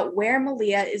figures out where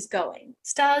Malia is going.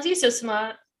 Stiles, you're so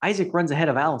smart. Isaac runs ahead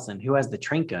of Allison, who has the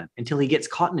trank gun, until he gets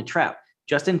caught in a trap,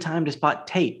 just in time to spot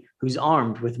Tate, who's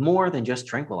armed with more than just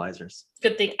tranquilizers.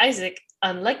 Good thing Isaac,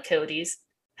 unlike Cody's,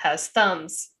 has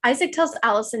thumbs. Isaac tells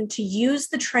Allison to use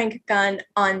the trank gun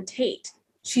on Tate.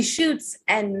 She shoots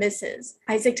and misses.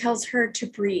 Isaac tells her to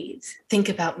breathe. Think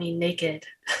about me naked.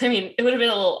 I mean, it would have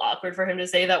been a little awkward for him to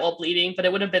say that while bleeding, but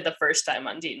it would have been the first time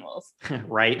on Teen Wolf.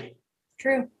 Right?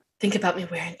 True. Think about me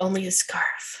wearing only a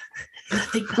scarf.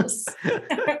 Nothing else.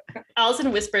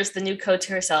 Allison whispers the new code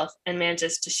to herself and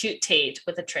manages to shoot Tate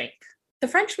with a trank. The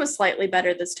French was slightly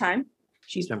better this time.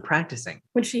 She's been practicing.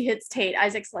 When she hits Tate,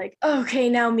 Isaac's like, okay,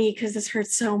 now me, because this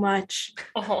hurts so much.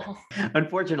 Oh.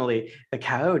 Unfortunately, the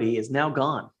coyote is now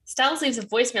gone. Stiles leaves a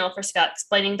voicemail for Scott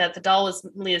explaining that the doll was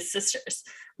Malia's sister's.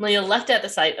 Malia left at the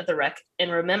site of the wreck in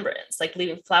remembrance, like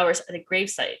leaving flowers at a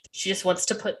gravesite. She just wants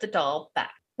to put the doll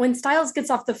back. When Stiles gets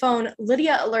off the phone,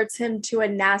 Lydia alerts him to a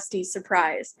nasty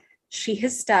surprise. She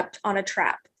has stepped on a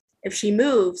trap. If she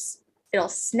moves, it'll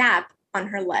snap on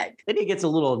her leg. Lydia gets a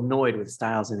little annoyed with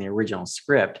Stiles in the original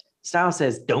script. Stiles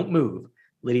says, don't move.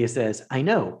 Lydia says, I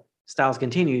know. Stiles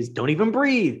continues, don't even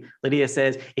breathe. Lydia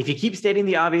says, if you keep stating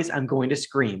the obvious, I'm going to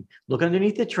scream. Look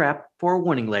underneath the trap for a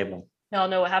warning label. Y'all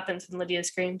know what happens when Lydia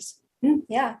screams.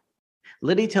 Yeah.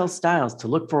 Lydia tells Stiles to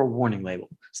look for a warning label.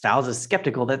 Stiles is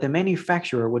skeptical that the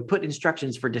manufacturer would put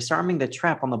instructions for disarming the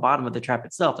trap on the bottom of the trap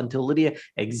itself until Lydia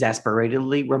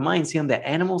exasperatedly reminds him that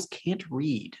animals can't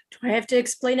read. Do I have to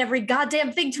explain every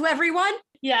goddamn thing to everyone?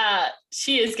 Yeah,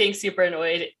 she is getting super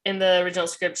annoyed. In the original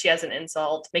script, she has an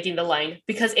insult, making the line,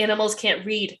 because animals can't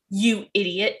read, you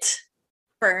idiot.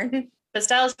 Burn. But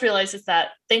Stiles realizes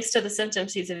that thanks to the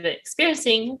symptoms he's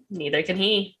experiencing, neither can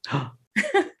he.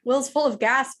 Will's full of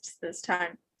gasps this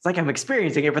time. It's like I'm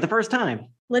experiencing it for the first time.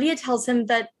 Lydia tells him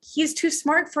that he's too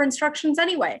smart for instructions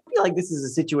anyway. I feel like this is a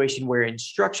situation where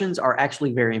instructions are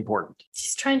actually very important.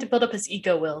 She's trying to build up his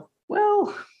ego, Will.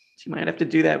 Well, she might have to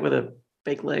do that with a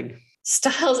fake leg.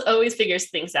 Stiles always figures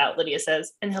things out, Lydia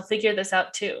says, and he'll figure this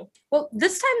out too. Well,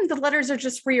 this time the letters are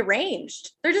just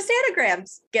rearranged. They're just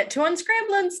anagrams. Get to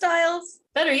unscrambling, Stiles.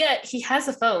 Better yet, he has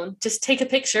a phone. Just take a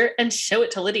picture and show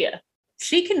it to Lydia.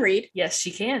 She can read. Yes,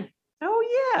 she can.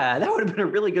 Oh, yeah, that would have been a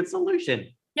really good solution.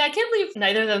 Yeah, I can't believe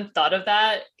neither of them thought of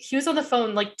that. He was on the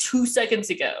phone like 2 seconds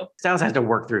ago. Stiles has to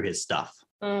work through his stuff.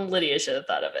 Oh, Lydia should have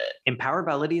thought of it. Empowered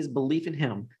by Lydia's belief in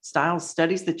him, Stiles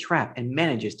studies the trap and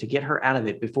manages to get her out of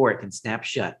it before it can snap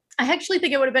shut. I actually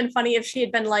think it would have been funny if she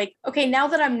had been like, okay, now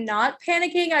that I'm not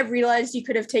panicking, I've realized you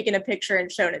could have taken a picture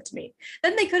and shown it to me.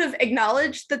 Then they could have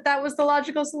acknowledged that that was the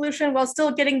logical solution while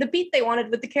still getting the beat they wanted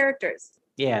with the characters.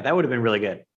 Yeah, that would have been really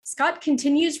good. Scott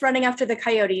continues running after the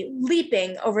coyote,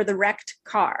 leaping over the wrecked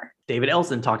car. David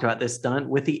Elson talked about this stunt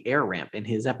with the air ramp in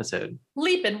his episode.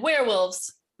 Leaping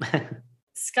werewolves.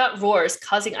 Scott roars,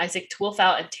 causing Isaac to wolf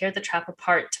out and tear the trap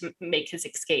apart to make his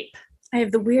escape. I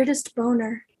have the weirdest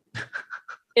boner.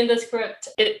 In the script,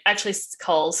 it actually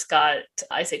calls Scott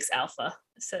Isaac's alpha.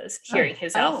 It says, hearing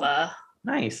his alpha.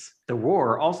 Nice. The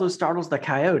roar also startles the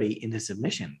coyote into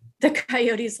submission. The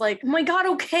coyote's like, oh my God,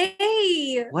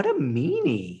 okay. What a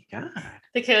meanie. God.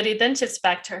 The coyote then shifts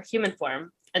back to her human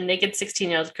form, a naked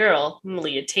 16-year-old girl,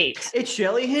 Malia Tate. It's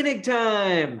Shelley Hennig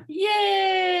time.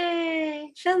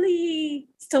 Yay! Shelley.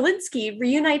 Stilinski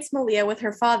reunites Malia with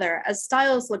her father as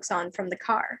Stiles looks on from the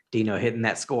car. Dino hitting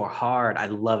that score hard. I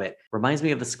love it. Reminds me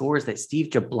of the scores that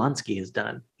Steve Jablonsky has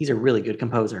done. He's a really good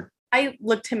composer. I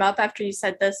looked him up after you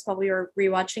said this while we were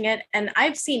rewatching it, and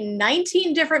I've seen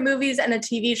 19 different movies and a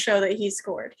TV show that he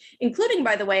scored, including,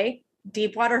 by the way,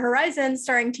 Deepwater Horizon,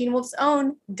 starring Teen Wolf's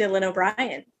own Dylan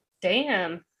O'Brien.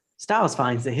 Damn. Stiles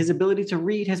finds that his ability to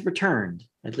read has returned,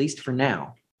 at least for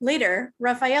now. Later,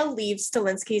 Raphael leaves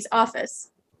Stilinski's office.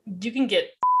 You can get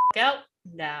out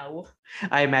now.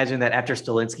 I imagine that after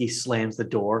Stilinski slams the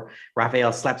door,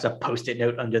 Raphael slaps a post-it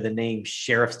note under the name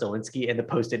Sheriff Stilinski, and the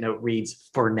post-it note reads,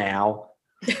 "For now."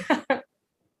 What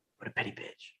a petty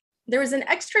bitch. There was an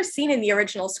extra scene in the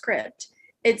original script.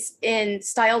 It's in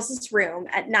Stiles' room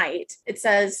at night. It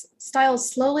says,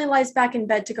 Stiles slowly lies back in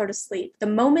bed to go to sleep. The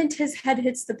moment his head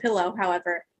hits the pillow,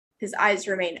 however, his eyes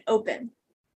remain open,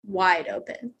 wide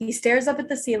open. He stares up at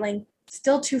the ceiling,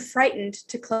 still too frightened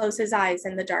to close his eyes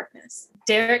in the darkness.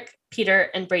 Derek, Peter,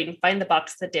 and Brayden find the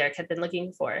box that Derek had been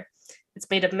looking for. It's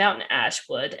made of mountain ash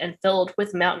wood and filled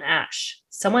with mountain ash.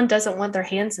 Someone doesn't want their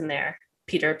hands in there,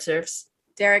 Peter observes.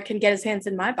 Derek can get his hands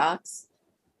in my box.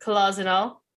 Claws and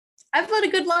all. I've led a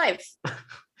good life.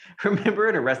 Remember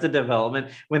in Arrested Development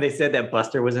when they said that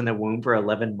Buster was in the womb for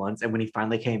 11 months, and when he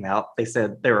finally came out, they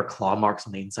said there were claw marks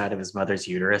on the inside of his mother's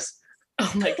uterus?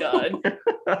 Oh my God.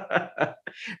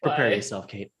 Prepare yourself,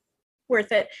 Kate.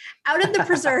 Worth it. Out in the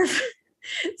preserve,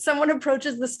 someone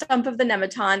approaches the stump of the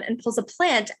nematon and pulls a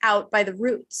plant out by the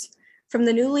roots. From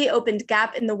the newly opened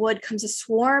gap in the wood comes a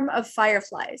swarm of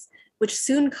fireflies, which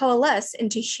soon coalesce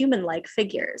into human-like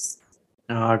figures.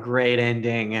 Oh, great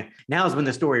ending. Now is when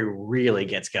the story really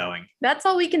gets going. That's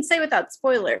all we can say without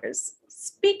spoilers.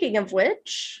 Speaking of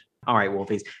which... All right,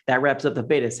 Wolfies, that wraps up the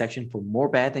beta section for More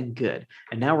Bad Than Good.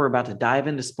 And now we're about to dive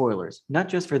into spoilers, not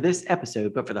just for this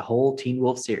episode, but for the whole Teen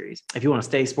Wolf series. If you want to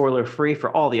stay spoiler-free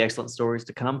for all the excellent stories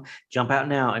to come, jump out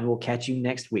now and we'll catch you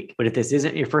next week. But if this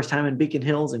isn't your first time in Beacon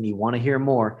Hills and you want to hear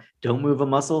more, don't move a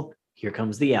muscle. Here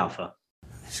comes the alpha.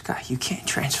 Scott, you can't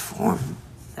transform.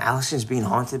 Allison's being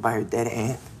haunted by her dead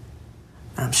aunt.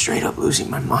 And I'm straight up losing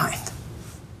my mind.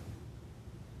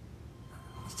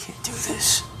 We can't do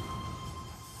this.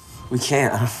 We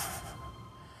can't.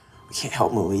 We can't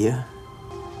help Malia.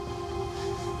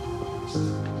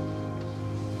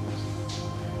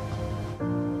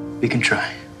 We can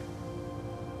try.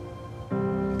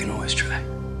 We can always try.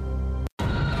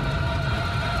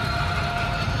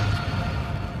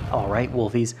 All right,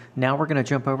 Wolfies. Now we're going to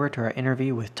jump over to our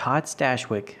interview with Todd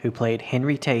Stashwick, who played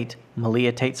Henry Tate,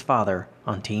 Malia Tate's father,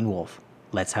 on Teen Wolf.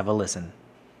 Let's have a listen.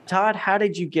 Todd, how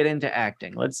did you get into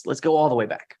acting? Let's go all the way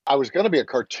back. I was going to be a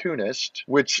cartoonist,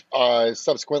 which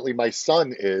subsequently my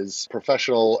son is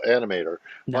professional animator.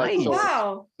 Nice.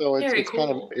 Wow. So Very it's cool.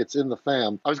 kind of, it's in the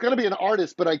fam. I was going to be an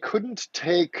artist, but I couldn't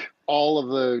take all of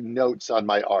the notes on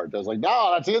my art. I was like,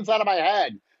 no, that's the inside of my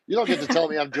head. You don't get to tell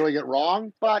me I'm doing it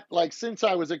wrong. But like, since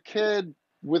I was a kid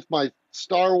with my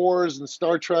Star Wars and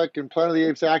Star Trek and Planet of the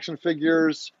Apes action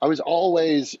figures, I was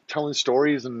always telling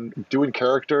stories and doing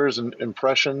characters and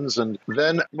impressions. And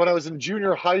then when I was in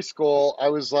junior high school, I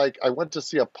was like, I went to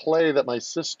see a play that my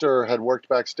sister had worked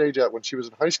backstage at when she was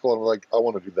in high school. And I'm like, I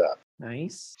want to do that.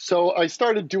 Nice. So I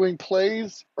started doing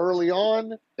plays early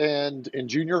on and in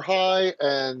junior high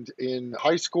and in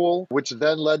high school, which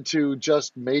then led to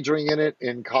just majoring in it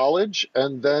in college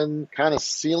and then kind of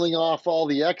sealing off all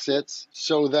the exits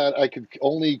so that I could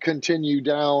only continue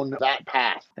down that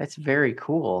path. That's very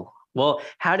cool. Well,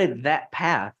 how did that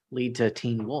path lead to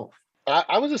Teen Wolf?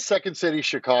 I was a Second City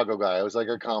Chicago guy. I was like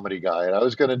a comedy guy. And I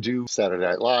was going to do Saturday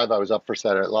Night Live. I was up for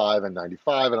Saturday Night Live in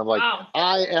 95. And I'm like, Wow.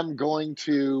 I am going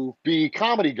to be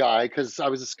comedy guy because I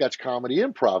was a sketch comedy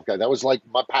improv guy. That was like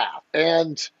my path.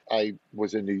 And I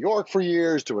was in New York for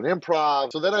years doing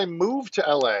improv. So then I moved to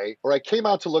LA, or I came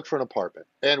out to look for an apartment.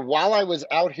 And while I was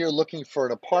out here looking for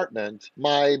an apartment,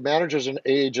 my managers and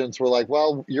agents were like,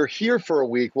 well, you're here for a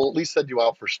week. We'll at least send you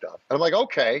out for stuff. And I'm like,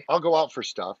 okay, I'll go out for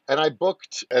stuff. And I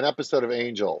booked an episode of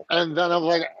Angel. And then I'm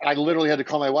like, I literally had to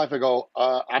call my wife and go,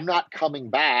 I'm not coming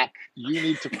back. You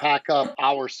need to pack up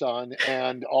our son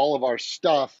and all of our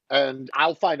stuff. And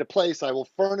I'll find a place. I will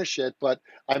furnish it. But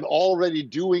I'm already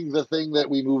doing the thing that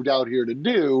we moved out here to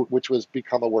do, which was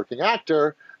become a working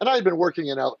actor. And I had been working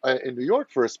in New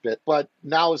York for a bit, but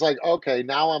now it's like, okay,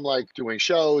 now I'm like doing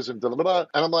shows and blah, blah, blah.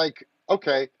 And I'm like,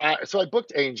 okay. So I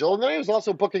booked Angel, and then I was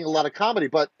also booking a lot of comedy,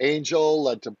 but Angel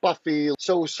led to Buffy.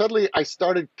 So suddenly I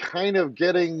started kind of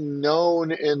getting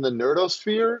known in the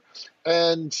nerdosphere.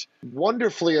 And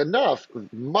wonderfully enough,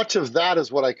 much of that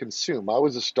is what I consume. I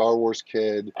was a Star Wars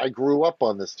kid. I grew up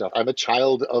on this stuff. I'm a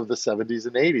child of the 70s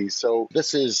and 80s. So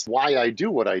this is why I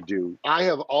do what I do. I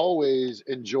have always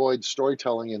enjoyed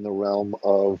storytelling in the realm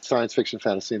of science fiction,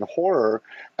 fantasy, and horror.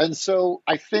 And so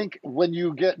I think when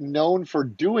you get known for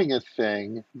doing a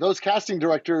thing, those casting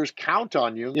directors count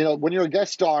on you. You know, when you're a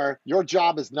guest star, your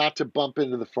job is not to bump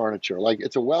into the furniture. Like,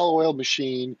 it's a well-oiled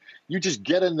machine. You just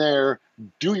get in there,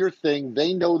 do your thing.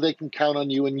 They know they can count on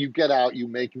you, and you get out. You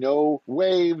make no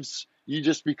waves. You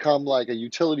just become like a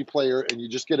utility player, and you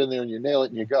just get in there and you nail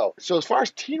it and you go. So as far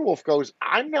as Teen Wolf goes,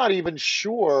 I'm not even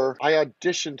sure I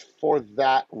auditioned for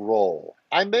that role.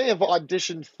 I may have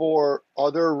auditioned for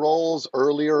other roles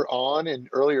earlier on in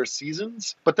earlier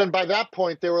seasons, but then by that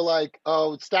point they were like,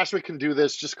 oh, Stashwick can do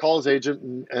this, just call his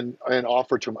agent and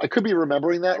offer to him. I could be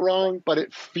remembering that wrong, but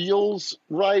it feels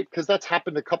right because that's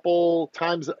happened a couple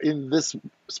times in this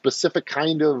specific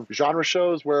kind of genre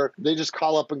shows where they just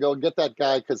call up and go, get that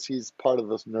guy because he's part of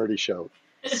this nerdy show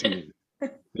scene.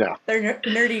 Yeah. Their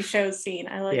nerdy show scene.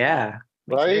 I like that. Yeah.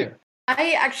 me Right? too.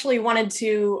 I actually wanted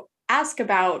to ask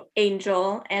about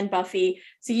Angel and Buffy.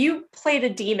 So you played a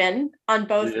demon on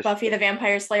both Yes. Buffy the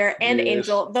Vampire Slayer and Yes.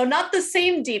 Angel, though not the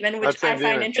same demon, Not which same I find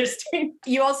demon. interesting.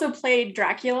 You also played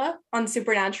Dracula on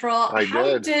Supernatural. I How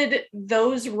did. did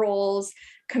those roles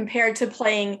compare to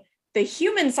playing the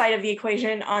human side of the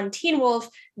equation on Teen Wolf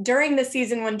during the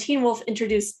season when Teen Wolf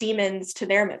introduced demons to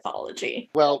their mythology?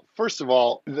 Well, first of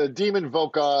all, the demon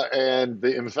Voka and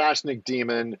the Mfashnik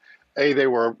demon, they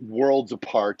were worlds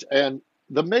apart. And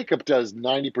the makeup does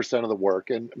 90% of the work.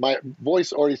 And my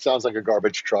voice already sounds like a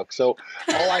garbage truck. So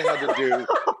all I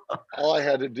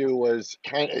had to do was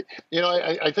kind of,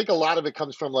 I think a lot of it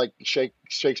comes from like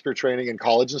Shakespeare training in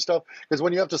college and stuff. Because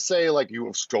when you have to say like, you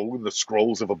have stolen the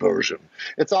scrolls of aversion,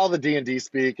 it's all the D&D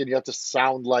speak, and you have to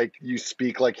sound like you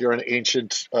speak like you're an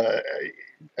ancient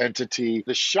entity.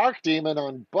 The shark demon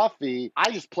on Buffy,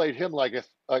 I just played him like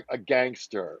a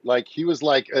gangster. Like he was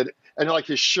like, and like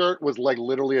his shirt was like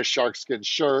literally a sharkskin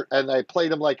shirt. And I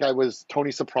played him like I was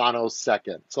Tony Soprano's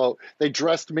second. So they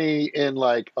dressed me in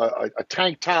like a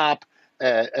tank top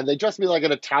and they dressed me like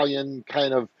an Italian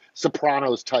kind of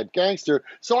Sopranos type gangster.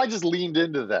 So I just leaned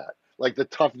into that, like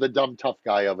the dumb tough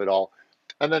guy of it all.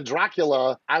 And then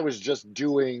Dracula, I was just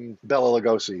doing Bela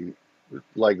Lugosi.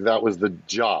 Like that was the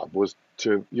job, was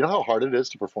to, you know how hard it is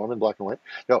to perform in black and white?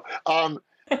 No.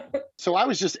 So I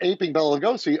was just aping Bela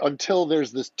Lugosi until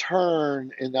there's this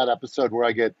turn in that episode where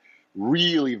I get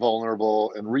really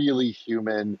vulnerable and really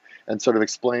human and sort of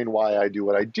explain why I do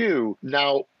what I do.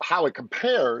 Now, how it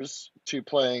compares to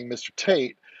playing Mr.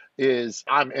 Tate is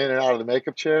I'm in and out of the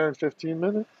makeup chair in 15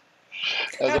 minutes.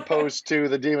 As opposed to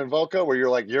the Demon Volko, where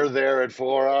you're there at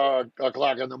 4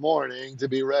 o'clock in the morning to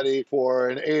be ready for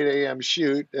an 8 a.m.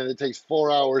 shoot, and it takes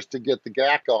 4 hours to get the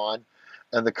gack on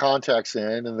and the contacts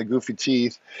in and the goofy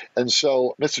teeth. And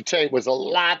so Mr. Tate was a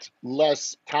lot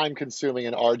less time-consuming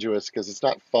and arduous because it's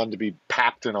not fun to be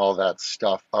packed in all that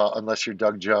stuff unless you're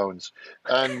Doug Jones.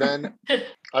 And then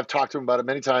I've talked to him about it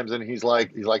many times, and he's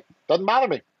like, doesn't bother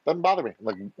me. I'm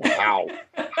like, how?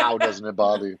 How doesn't it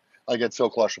bother you? I get so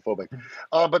claustrophobic.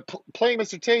 But playing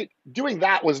Mr. Tate, doing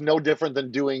that was no different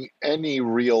than doing any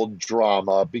real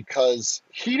drama because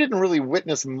he didn't really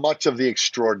witness much of the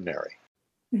extraordinary.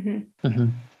 Mm-hmm. Mm-hmm.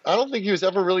 I don't think he was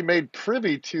ever really made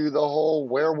privy to the whole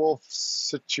werewolf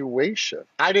situation.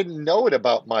 I didn't know it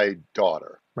about my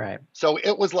daughter. Right. So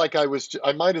it was like I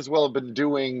might as well have been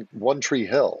doing One Tree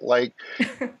Hill. Like,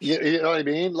 you know what I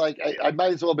mean? Like, I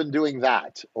might as well have been doing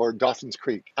that or Dawson's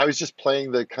Creek. I was just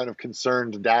playing the kind of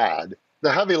concerned dad.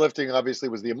 The heavy lifting, obviously,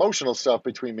 was the emotional stuff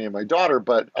between me and my daughter,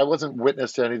 but I wasn't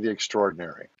witness to any of the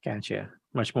extraordinary. Gotcha.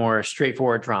 Much more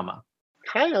straightforward drama.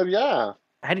 Kind of, yeah.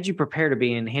 How did you prepare to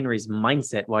be in Henry's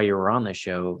mindset while you were on the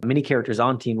show? Many characters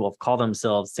on Teen Wolf call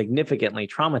themselves significantly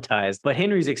traumatized, but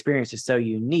Henry's experience is so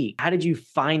unique. How did you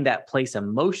find that place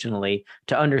emotionally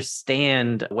to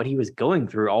understand what he was going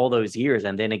through all those years?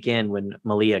 And then again, when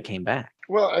Malia came back?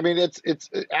 Well, I mean, it's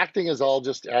acting is all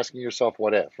just asking yourself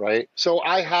what if, right? So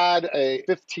I had a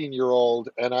 15-year-old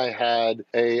and I had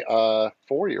a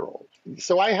 4-year-old.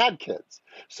 So I had kids.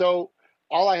 So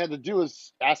all I had to do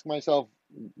is ask myself,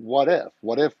 what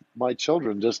if my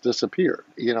children just disappeared,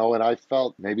 and I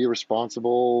felt maybe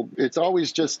responsible.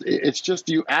 It's just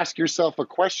you ask yourself a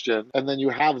question and then you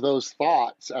have those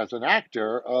thoughts as an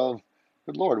actor of,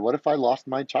 good Lord, what if I lost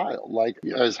my child? Like,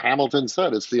 as Hamilton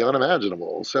said, it's the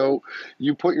unimaginable. So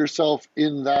you put yourself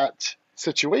in that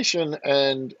situation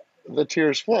and the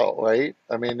tears flow, right?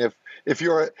 I mean, if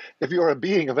you're a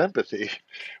being of empathy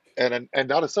and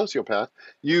not a sociopath,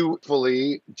 you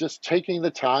fully just taking the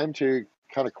time to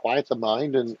kind of quiet the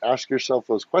mind and ask yourself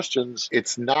those questions.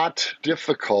 It's not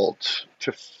difficult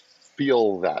to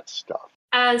feel that stuff.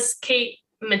 As Kate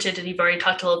mentioned, and you've already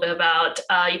talked a little bit about,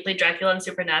 you played Dracula in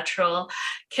Supernatural.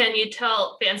 Can you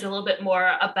tell fans a little bit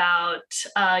more about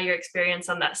your experience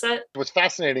on that set? What's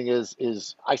fascinating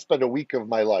is I spent a week of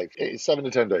my life, 7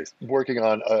 to 10 days, working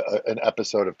on an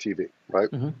episode of TV, right?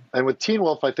 Mm-hmm. And with Teen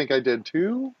Wolf, I think I did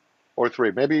 2 or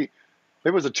 3, maybe it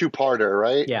was a 2-parter,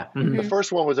 right? Yeah. Mm-hmm. The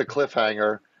first one was a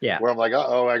cliffhanger. Yeah. Where I'm like,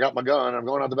 uh-oh, I got my gun. I'm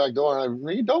going out the back door. And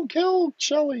you don't kill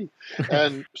Shelley.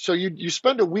 And so you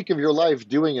spend a week of your life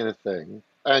doing anything.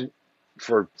 And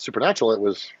for Supernatural, it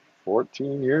was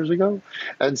 14 years ago.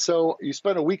 And so you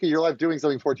spend a week of your life doing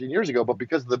something 14 years ago, but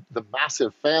because of the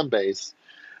massive fan base,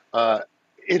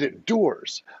 it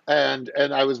endures. And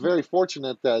I was very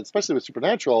fortunate that, especially with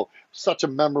Supernatural, such a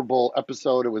memorable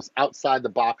episode. It was outside the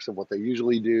box of what they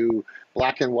usually do,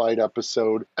 black and white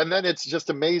episode. And then it's just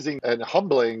amazing and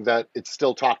humbling that it's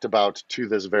still talked about to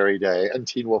this very day. And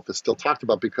Teen Wolf is still talked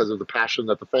about because of the passion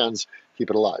that the fans keep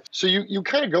it alive. So you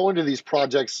kind of go into these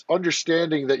projects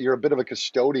understanding that you're a bit of a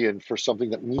custodian for something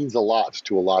that means a lot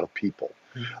to a lot of people.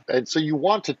 And so you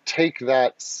want to take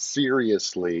that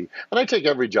seriously. And I take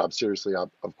every job seriously,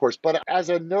 of course. But as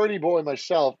a nerdy boy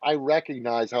myself, I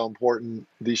recognize how important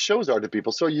these shows are to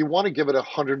people. So you want to give it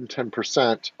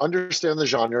 110%. Understand the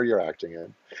genre you're acting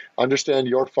in. Understand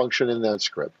your function in that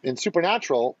script. In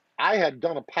Supernatural, I had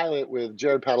done a pilot with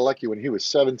Jared Padalecki when he was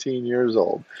 17 years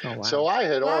old. Oh, wow. So I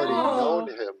had already known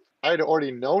him. I had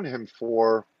already known him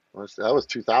for... that was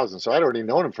 2000, so I'd already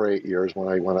known him for 8 years when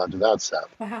I went on to that set.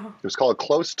 Wow. It was called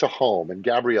Close to Home, and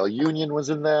Gabrielle Union was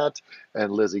in that,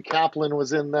 and Lizzie Kaplan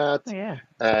was in that,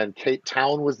 and Kate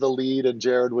Town was the lead, and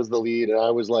Jared was the lead, and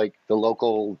I was like the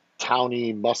local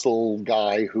towny muscle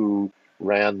guy who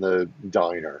ran the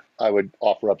diner. I would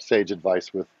offer up sage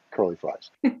advice with curly fries.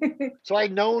 So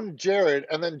I'd known Jared,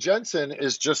 and then Jensen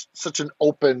is just such an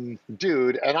open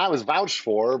dude, and I was vouched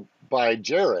for by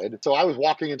Jared. So I was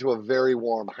walking into a very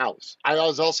warm house. I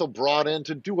was also brought in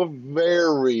to do a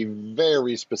very,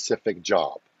 very specific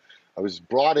job. I was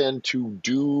brought in to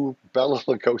do Bela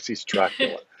Lugosi's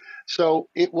Dracula. So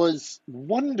it was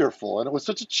wonderful, and it was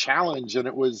such a challenge, and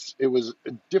it was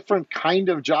a different kind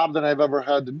of job than I've ever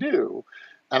had to do.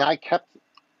 And I kept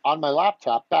on my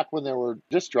laptop back when there were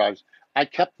disk drives. I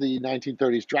kept the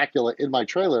 1930s Dracula in my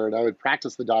trailer, and I would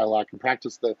practice the dialogue and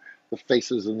practice the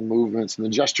faces and the movements and the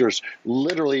gestures,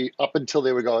 literally up until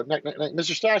they would go,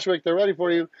 Mr. Stashwick, they're ready for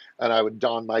you. And I would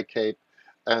don my cape,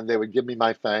 and they would give me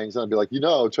my fangs, and I'd be like,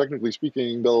 technically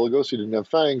speaking, Bela Lugosi didn't have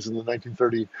fangs in the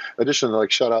 1930 edition. They're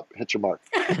like, shut up, hit your mark.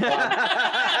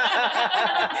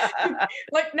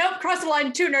 Like, nope, cross the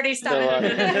line, too nerdy stuff.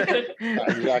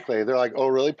 Exactly. They're like, oh,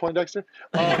 really, Poindexter?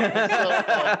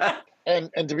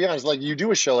 And to be honest, like, you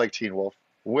do a show like Teen Wolf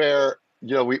where,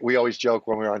 we always joke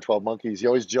when we were on 12 Monkeys. You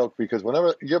always joke because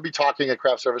whenever you'll be talking at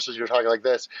craft services, you're talking like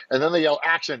this, and then they yell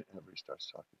action, and everybody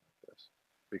starts talking like this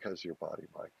because your body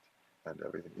mic and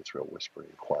everything gets real whispery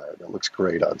and quiet. It looks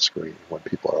great on screen when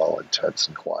people are all intense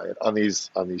and quiet on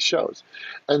these shows.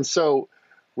 And so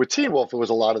with Teen Wolf, it was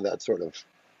a lot of that sort of,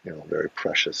 very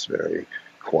precious, very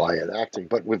quiet acting.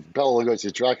 But with Bela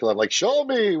Lugosi's Dracula, I'm like, show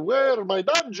me where my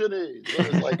dungeon is.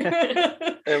 It was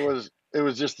like, it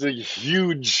was just a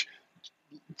huge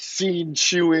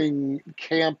scene-chewing,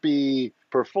 campy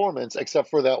performance, except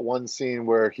for that one scene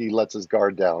where he lets his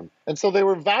guard down. And so they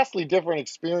were vastly different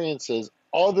experiences,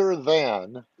 other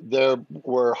than there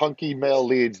were hunky male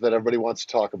leads that everybody wants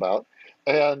to talk about,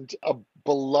 and a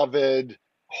beloved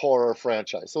horror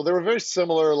franchise. So they were very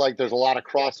similar. Like, there's a lot of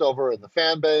crossover in the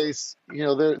fan base.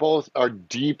 They both are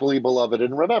deeply beloved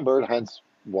and remembered, hence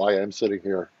why I'm sitting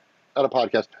here at a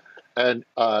podcast and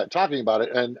talking about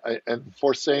it. And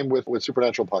for same with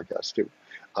Supernatural podcasts too.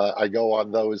 I go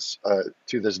on those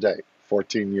to this day,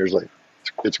 14 years later.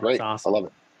 It's great. That's awesome. I love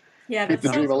it. Yeah, Keep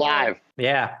the dream alive.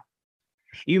 Yeah.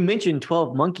 You mentioned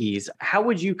 12 Monkeys. How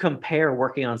would you compare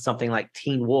working on something like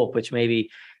Teen Wolf, which maybe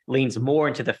leans more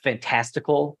into the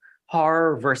fantastical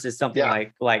horror versus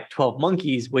something like 12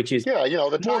 Monkeys, which is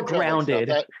the more grounded.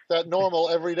 Stuff, that normal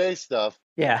everyday stuff.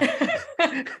 Yeah.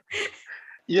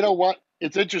 You know what?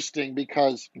 It's interesting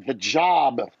because the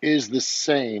job is the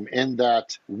same in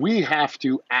that we have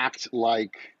to act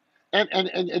like, and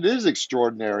it is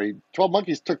extraordinary. 12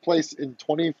 Monkeys took place in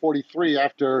 2043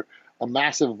 after a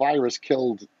massive virus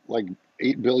killed like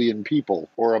 8 billion people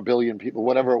or 1 billion people,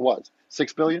 whatever it was.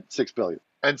 6 billion? 6 billion.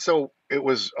 And so it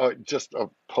was just a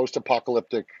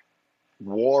post-apocalyptic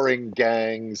warring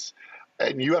gangs,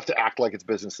 and you have to act like it's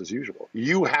business as usual.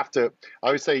 You have to,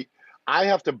 I would say, I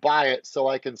have to buy it so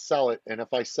I can sell it, and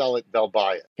if I sell it, they'll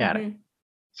buy it. Got it.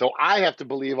 So I have to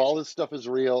believe all this stuff is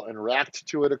real and react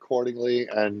to it accordingly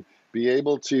and be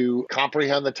able to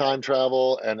comprehend the time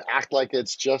travel and act like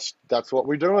it's just, that's what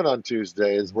we're doing on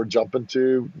Tuesdays. We're jumping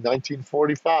to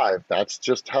 1945. That's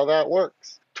just how that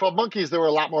works. 12 Monkeys, there were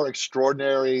a lot more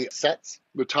extraordinary sets,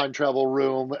 the time travel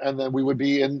room, and then we would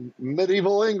be in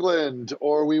medieval England,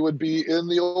 or we would be in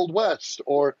the Old West,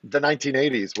 or the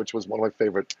 1980s, which was one of my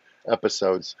favorite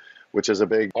episodes, which is a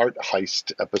big art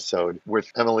heist episode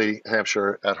with Emily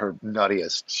Hampshire at her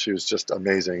nuttiest. She was just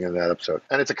amazing in that episode.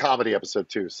 And it's a comedy episode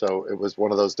too, so it was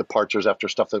one of those departures after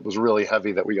stuff that was really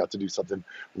heavy that we got to do something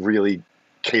really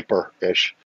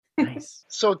caper-ish. Nice.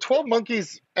 So 12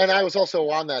 Monkeys, and I was also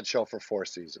on that show for 4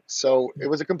 seasons. So it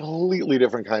was a completely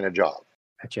different kind of job.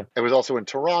 Gotcha. It was also in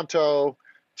Toronto.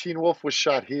 Teen Wolf was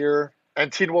shot here.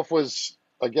 And Teen Wolf was,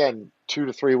 again, 2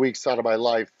 to 3 weeks out of my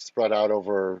life spread out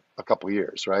over a couple of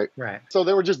years, right? Right. So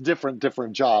they were just different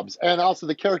jobs. And also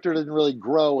the character didn't really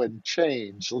grow and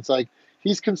change. It's like,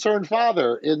 he's concerned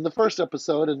father in the first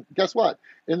episode. And guess what?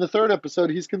 In the third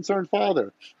episode, he's concerned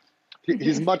father.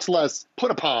 He's much less put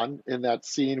upon in that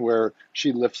scene where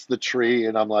she lifts the tree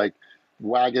and I'm like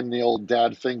wagging the old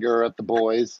dad finger at the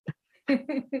boys.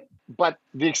 But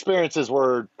the experiences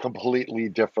were completely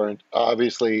different.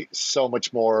 Obviously, so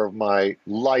much more of my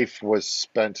life was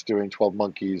spent doing 12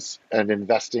 Monkeys and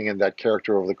investing in that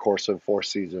character over the course of 4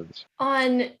 seasons.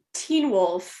 On Teen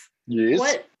Wolf, Yes.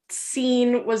 What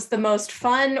scene was the most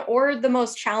fun or the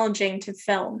most challenging to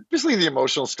film? Obviously, the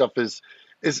emotional stuff is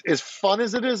as fun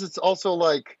as it is. It's also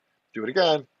like, do it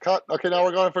again. Cut. Okay, now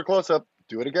we're going for close-up.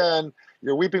 Do it again.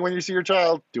 You're weeping when you see your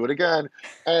child. Do it again.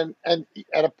 And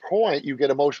at a point, you get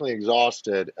emotionally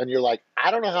exhausted, and you're like,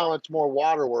 I don't know how much more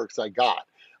waterworks I got.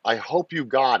 I hope you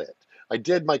got it. I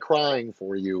did my crying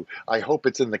for you. I hope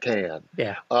it's in the can.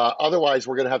 Yeah. Otherwise,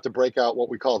 we're going to have to break out what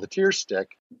we call the tear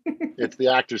stick. It's the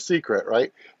actor's secret,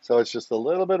 right? So it's just a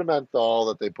little bit of menthol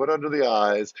that they put under the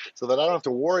eyes so that I don't have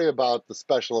to worry about the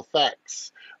special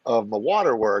effects of my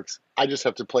waterworks. I just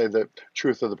have to play the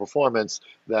truth of the performance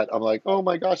that I'm like, oh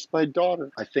my gosh, my daughter.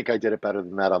 I think I did it better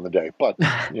than that on the day. But,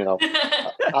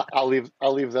 I'll leave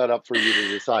that up for you to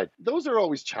decide. Those are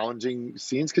always challenging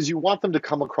scenes because you want them to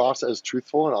come across as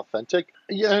truthful and authentic.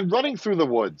 Yeah, and running through the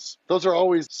woods, those are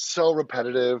always so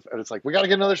repetitive, and it's like, we got to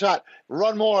get another shot.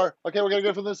 Run more. Okay, we're gonna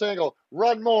get from this angle.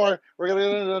 Run more. We're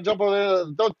gonna jump over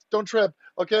there. Don't trip.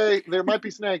 Okay, there might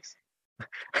be snakes.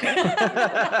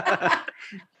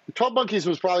 12 Monkeys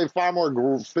was probably far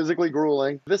more physically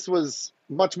grueling. This was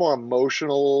much more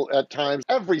emotional at times.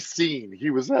 Every scene, he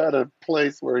was at a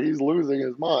place where he's losing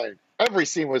his mind. Every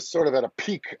scene was sort of at a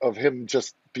peak of him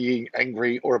just being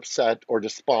angry or upset or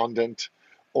despondent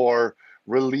or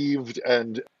relieved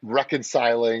and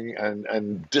reconciling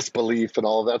and disbelief and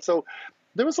all of that. So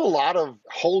there was a lot of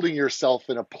holding yourself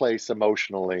in a place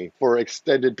emotionally for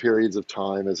extended periods of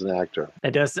time as an actor.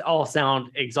 It does all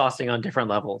sound exhausting on different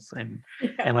levels, and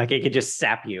like it could just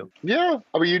sap you. Yeah.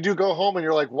 I mean, you do go home and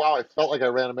you're like, wow, I felt like I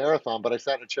ran a marathon, but I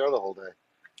sat in a chair the whole day.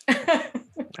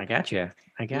 I got you.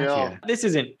 Yeah. This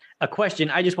isn't a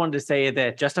question. I just wanted to say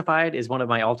that Justified is one of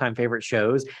my all-time favorite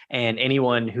shows, and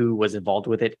anyone who was involved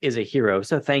with it is a hero.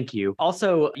 So thank you.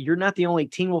 Also, you're not the only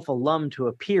Teen Wolf alum to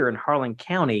appear in Harlan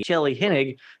County. Shelley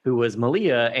Hennig, who was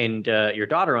Malia and your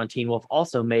daughter on Teen Wolf,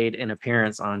 also made an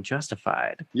appearance on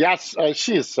Justified. Yes,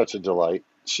 she is such a delight.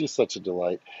 She's such a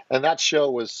delight. And that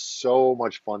show was so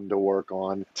much fun to work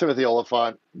on. Timothy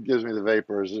Oliphant gives me the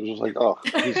vapors. It was just like, oh,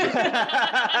 he's just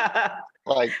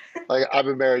like I've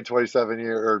been married 27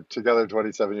 years, or together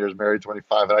 27 years, married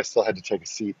 25, and I still had to take a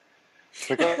seat.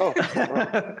 Like,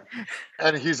 oh.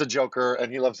 And he's a joker,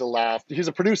 and he loves to laugh. He's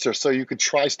a producer, so you could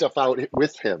try stuff out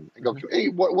with him and go, hey,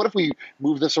 what if we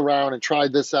move this around and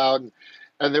tried this out?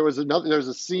 And there's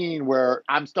a scene where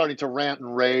I'm starting to rant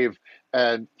and rave,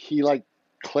 and he like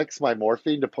clicks my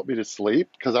morphine to put me to sleep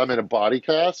because I'm in a body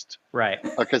cast. Right.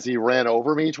 Because he ran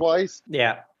over me twice.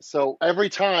 Yeah. So every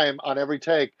time on every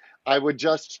take, I would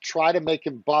just try to make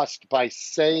him bust by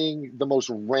saying the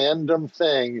most random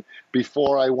thing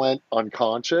before I went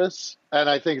unconscious. And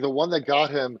I think the one that got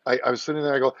him, I was sitting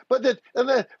there, I go, and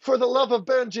then For the Love of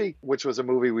Benji, which was a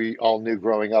movie we all knew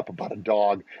growing up about a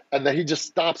dog. And then he just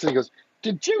stops and he goes,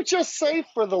 did you just say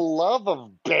For the Love of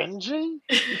Benji?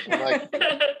 I'm like,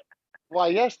 why,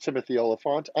 yes, Timothy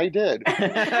Oliphant, I did.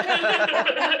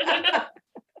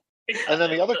 And then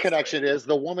the other connection is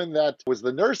the woman that was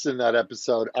the nurse in that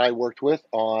episode I worked with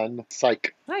on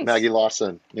Psych. Nice. Maggie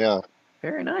Lawson. Yeah.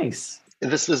 Very nice.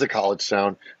 This is a college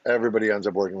town. Everybody ends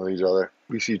up working with each other.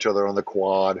 We see each other on the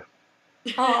quad.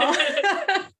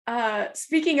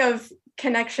 Speaking of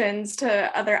connections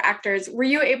to other actors, were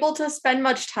you able to spend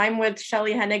much time with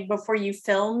Shelley Hennig before you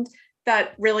filmed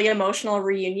that really emotional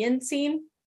reunion scene?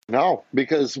 No,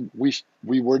 because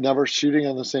we were never shooting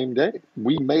on the same day.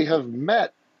 We may have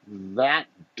met that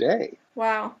day.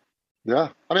 Wow. Yeah.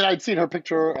 I mean, I'd seen her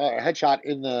picture, headshot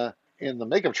in the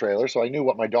makeup trailer, so I knew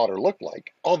what my daughter looked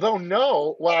like. Although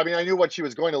I knew what she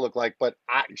was going to look like, but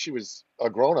she was a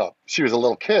grown-up. She was a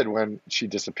little kid when she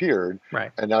disappeared.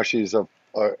 Right. And now she's a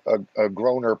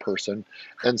grown-er person.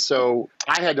 And so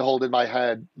I had to hold in my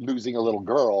head losing a little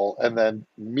girl and then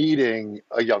meeting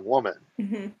a young woman.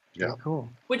 Mm-hmm. Yeah. Cool.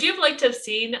 Would you have liked to have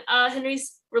seen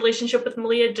Henry's relationship with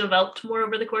Malia developed more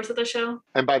over the course of the show?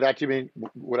 And by that, you mean,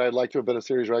 would I like to have been a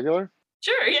series regular?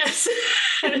 Sure, yes.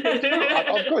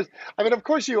 Of course. I mean, of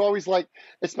course you always like,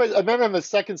 especially, and then in the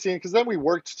second scene, because then we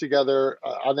worked together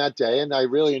on that day, and I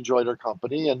really enjoyed her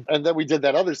company. And then we did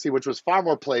that other scene, which was far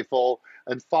more playful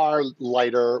and far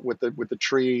lighter with the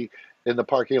tree in the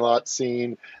parking lot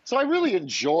scene. So I really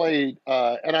enjoyed,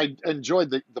 and I enjoyed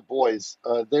the boys.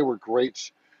 They were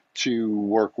great to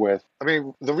work with. I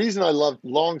mean, the reason I love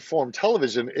long form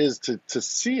television is to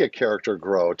see a character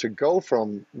grow, to go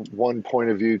from one point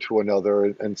of view to another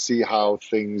and see how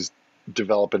things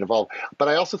develop and evolve. But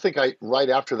I also think right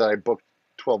after that, I booked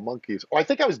 12 Monkeys. I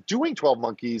think I was doing 12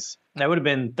 Monkeys. That would have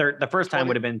been the first time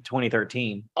would have been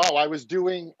 2013. Oh, I was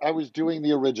doing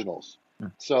the originals.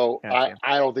 So Gotcha.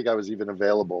 I don't think I was even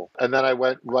available. And then I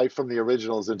went right from the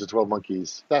originals into 12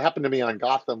 Monkeys. That happened to me on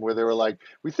Gotham, where they were like,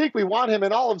 we think we want him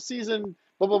in all of season,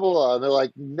 blah, blah, blah, blah. And they're like,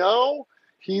 no,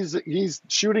 he's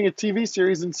shooting a TV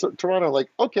series in Toronto. Like,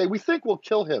 okay, we think we'll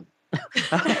kill him.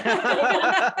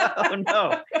 Oh,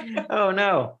 no. Oh,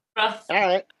 no. Rough. All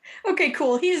right. Okay,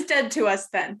 cool. He's dead to us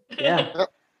then. Yeah.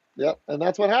 Yep. And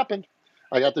that's what happened.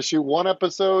 I got to shoot one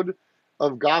episode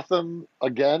of Gotham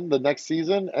again the next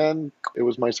season, and it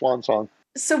was my swan song.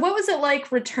 So what was it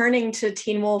like returning to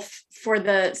Teen Wolf for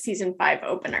the season 5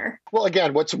 opener? Well,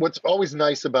 again, what's always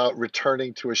nice about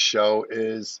returning to a show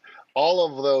is all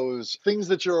of those things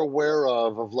that you're aware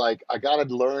of like, I got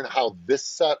to learn how this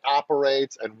set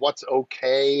operates and what's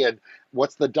okay and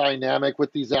what's the dynamic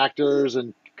with these actors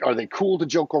and Are they cool to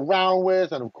joke around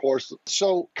with? And of course,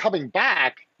 so coming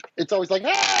back, it's always like,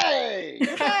 hey,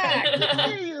 you're back. Good to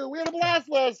see you. We had a blast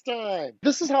last time.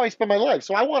 This is how I spend my life.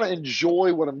 So I want to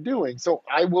enjoy what I'm doing. So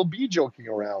I will be joking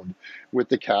around with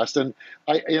the cast. And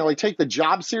I take the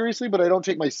job seriously, but I don't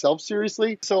take myself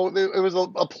seriously. So it was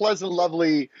a pleasant,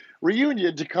 lovely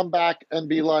reunion to come back and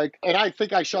be like, and I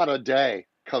think I shot a day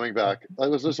coming back. It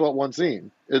was just about one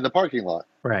scene in the parking lot.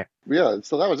 Right. Yeah.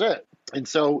 So that was it. And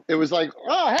so it was like,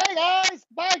 oh, hey guys,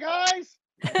 bye guys.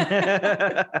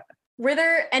 Were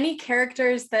there any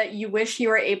characters that you wish you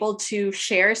were able to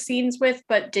share scenes with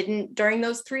but didn't during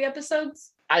those 3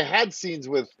 episodes? I had scenes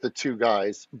with the 2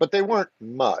 guys, but they weren't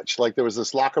much. Like there was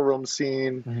this locker room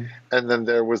scene, and then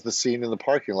there was the scene in the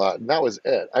parking lot, and that was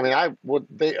it. I mean, I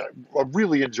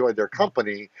really enjoyed their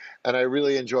company, and I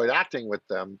really enjoyed acting with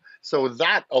them. So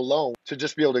that alone, to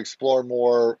just be able to explore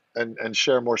more and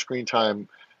share more screen time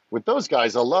with those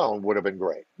guys alone would have been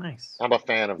great. Nice. I'm a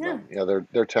fan of them.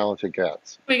 They're talented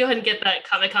cats. Can we go ahead and get that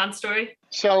Comic-Con story?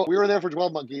 So we were there for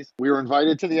 12 Monkeys. We were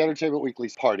invited to the Entertainment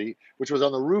Weekly's party, which was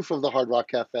on the roof of the Hard Rock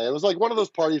Cafe. It was like one of those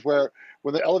parties where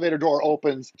when the elevator door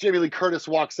opens, Jamie Lee Curtis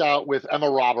walks out with Emma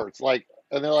Roberts, and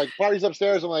they're like, party's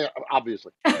upstairs. I'm like,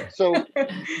 obviously. So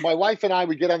my wife and I,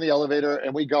 we get on the elevator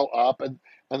and we go up, and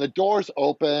the doors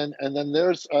open, and then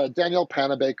there's Danielle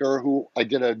Panabaker, who I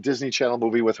did a Disney Channel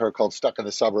movie with her called Stuck in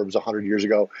the Suburbs 100 years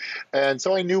ago. And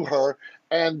so I knew her,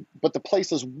 but the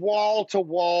place is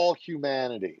wall-to-wall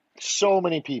humanity. So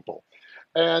many people.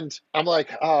 And I'm like,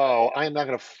 oh, I'm not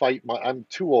going to I'm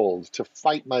too old to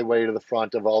fight my way to the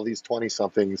front of all these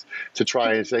 20-somethings to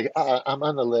try and say, I'm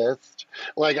on the list.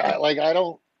 I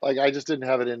just didn't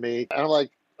have it in me. And I'm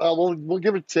like, we'll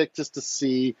give it a tick just to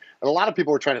see. And a lot of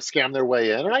people were trying to scam their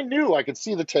way in. And I knew I could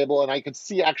see the table, and I could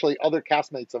see actually other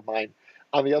castmates of mine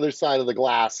on the other side of the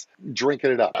glass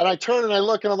drinking it up. And I turn and I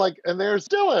look, and I'm like, and there's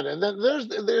Dylan, and then there's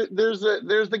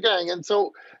the gang. And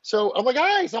so I'm like,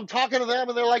 hey, so I'm talking to them,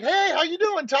 and they're like, hey, how you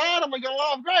doing, Todd? I'm like,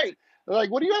 oh, I'm great. They're like,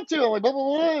 what are you up to? I'm like, blah, blah,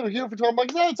 blah. We're here for 12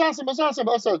 months. It's awesome. It's awesome.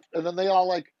 Awesome. And then they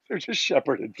all they're just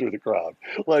shepherded through the crowd.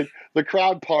 Like the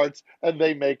crowd parts and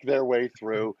they make their way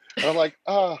through. And I'm like,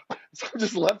 so I'm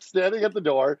just left standing at the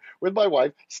door with my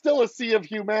wife, still a sea of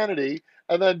humanity.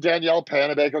 And then Danielle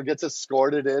Panabaker gets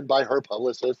escorted in by her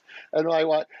publicist. And my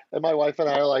wife and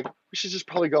I are like, we should just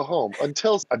probably go home,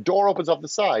 until a door opens off the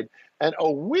side. And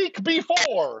a week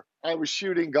before, I was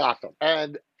shooting Gotham.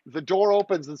 And the door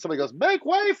opens and somebody goes, make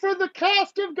way for the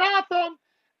cast of Gotham.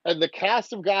 And the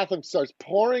cast of Gotham starts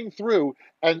pouring through,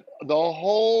 and the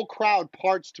whole crowd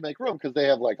parts to make room because they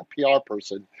have like a PR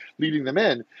person leading them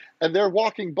in. And they're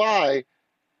walking by,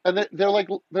 and they're like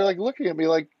looking at me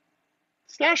like,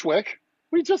 Stashwick,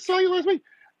 we just saw you last week.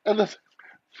 And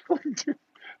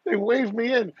they waved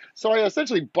me in. So I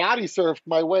essentially body surfed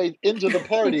my way into the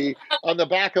party on the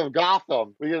back of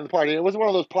Gotham. We get in the party. It was one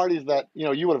of those parties that,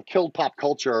 you would have killed pop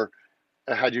culture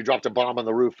had you dropped a bomb on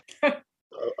the roof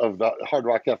of the Hard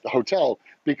Rock Hotel,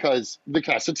 because the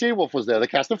cast of Teen Wolf was there, the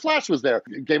cast of Flash was there,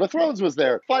 Game of Thrones was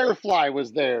there, Firefly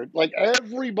was there, like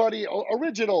everybody,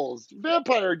 originals,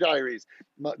 Vampire Diaries,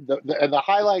 and the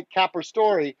highlight capper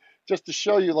story, just to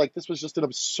show you, like, this was just an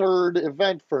absurd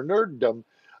event for nerddom.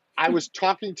 I was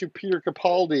talking to Peter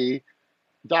Capaldi,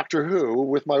 Doctor Who,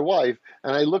 with my wife,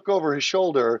 and I look over his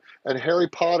shoulder, and Harry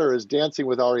Potter is dancing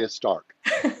with Arya Stark.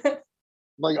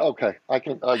 I'm like, okay, I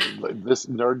can. This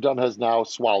nerddom has now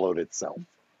swallowed itself.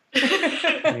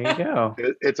 There you go.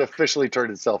 It's officially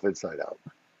turned itself inside out.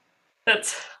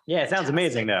 It sounds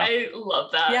amazing though. I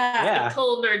love that. Yeah. The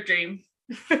total nerd dream.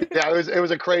 Yeah, it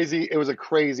was a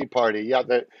crazy party. Yeah,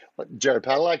 Jared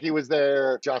Padalecki was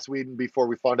there. Joss Whedon, before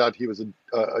we found out he was a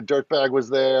dirtbag, was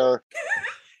there.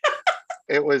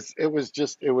 It was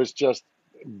just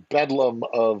bedlam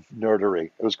of nerdery.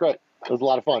 It was great. It was a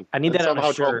lot of fun. I need that on a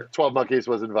somehow shirt. 12 Monkeys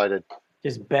was invited.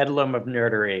 Just bedlam of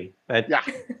nerdery.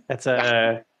 It's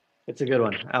a good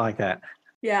one. I like that.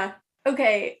 Yeah.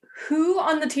 Okay. Who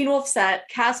on the Teen Wolf set,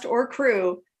 cast or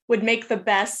crew, would make the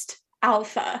best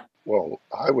alpha? Well,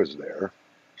 I was there,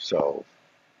 so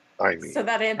I mean. So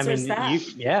that answers that.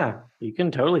 You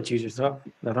can totally choose yourself.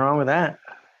 Nothing wrong with that.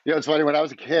 Yeah, it's funny. When I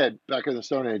was a kid, back in the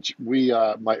Stone Age, we,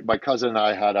 my cousin and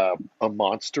I had a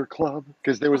monster club,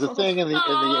 because there was a thing in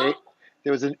the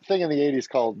there was a thing in the 80s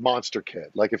called Monster Kid.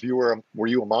 Like, if you were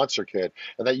you a monster kid,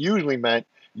 and that usually meant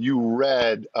you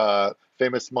read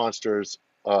famous monsters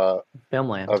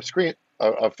Filmland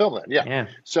of Filmland. Yeah.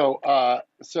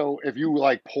 So if you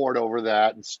like poured over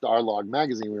that in Starlog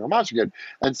magazine, we were a monster kid.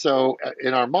 And so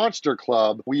in our monster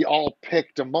club, we all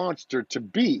picked a monster to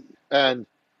be, and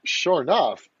sure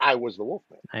enough, I was the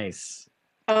Wolfman. Nice.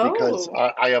 because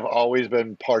Oh. I have always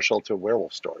been partial to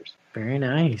werewolf stories. Very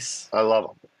nice. I love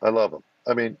them. I love them.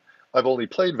 I mean, I've only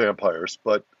played vampires,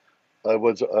 but I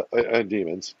was and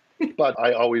demons, but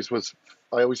I always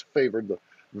favored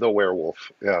the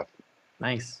werewolf. Yeah,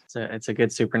 Nice. It's a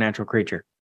good supernatural creature.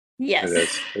 Yes. it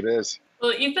is. It is.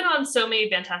 Well, you've been on so many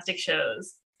fantastic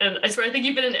shows. And I swear, I think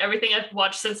you've been in everything I've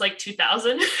watched since like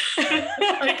 2000.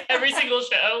 Like every single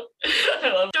show. I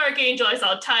love Dark Angel. I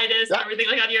saw Titus, Yeah. everything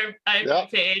like on your IMDb Yeah.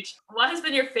 page. What has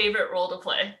been your favorite role to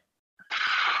play?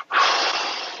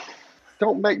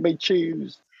 Don't make me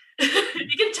choose. You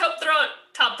can throw out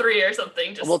top 3 or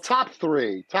something. Just Well, top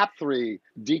three: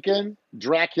 Deacon,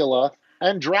 Dracula,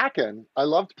 and Draken. I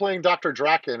loved playing Dr.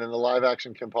 Draken in the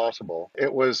live-action Kim Possible.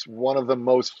 It was one of the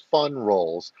most fun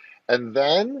roles. And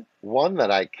then one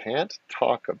that I can't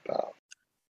talk about.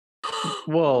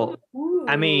 Well,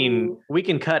 I mean, Ooh. we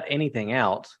can cut anything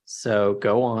out, so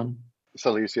go on.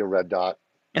 Celicia Red Dot.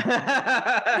 Like,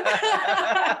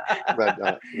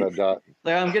 Red Dot.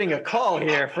 I'm getting a call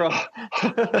here from.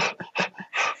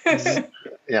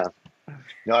 Yeah.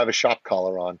 No, I have a shop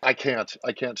collar on. I can't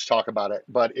talk about it,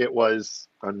 but it was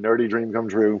a nerdy dream come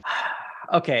true.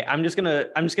 Okay, I'm just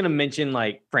gonna mention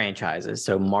like franchises.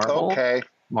 So Marvel. Okay.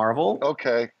 Marvel.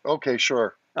 Okay,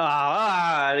 sure. You're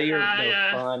no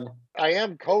Yeah. fun. I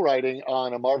am co-writing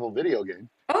on a Marvel video game.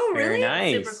 Oh, Very really?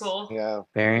 nice. super cool. Yeah.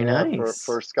 Very Yeah, nice.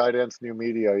 For Skydance New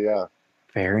Media, yeah.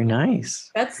 Very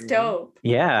nice. That's dope.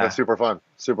 Yeah. That's super fun.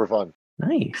 Super fun.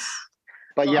 Nice.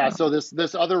 But yeah, Wow. so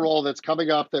this other role that's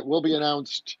coming up that will be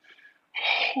announced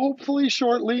hopefully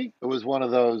shortly. It was one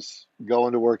of those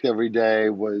going to work every day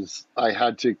was I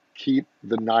had to keep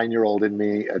the 9-year-old in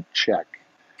me at check.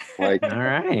 Like All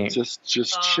right. just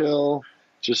chill,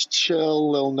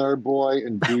 little nerd boy,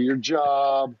 and do your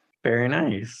job. Very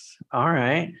nice. All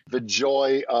right. The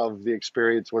joy of the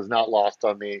experience was not lost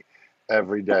on me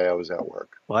every day I was at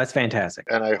work. Well, that's fantastic.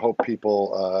 And I hope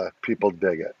people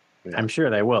dig it. Yeah. I'm sure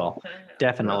they will.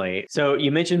 Definitely. So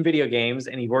you mentioned video games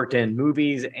and you've worked in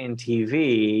movies and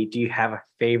TV. Do you have a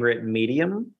favorite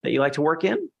medium that you like to work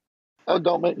in? Oh,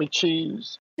 don't make me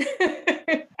choose.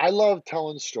 I love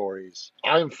telling stories.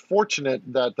 I'm fortunate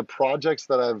that the projects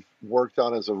that I've worked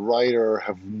on as a writer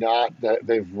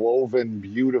they've woven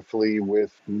beautifully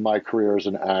with my career as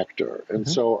an actor. And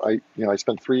so I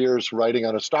spent 3 years writing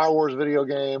on a Star Wars video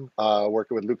game,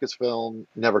 working with Lucasfilm,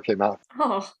 never came out.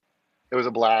 Oh. It was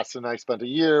a blast. And I spent a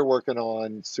year working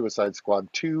on Suicide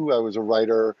Squad 2. I was a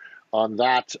writer on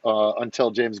that until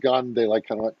James Gunn, they kind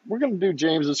of went, we're going to do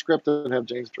James's script and have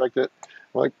James direct it.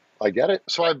 I'm like, I get it.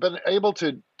 So I've been able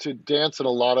to dance in a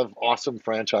lot of awesome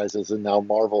franchises and now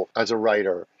Marvel as a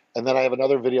writer. And then I have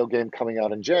another video game coming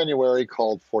out in January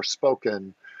called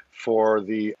Forspoken for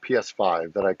the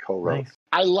PS5 that I co-wrote. Nice.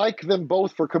 I like them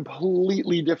both for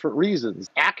completely different reasons.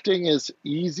 Acting is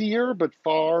easier, but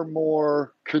far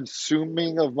more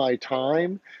consuming of my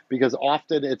time because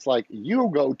often it's like you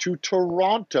go to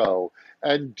Toronto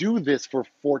and do this for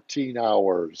 14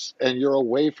 hours and you're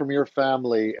away from your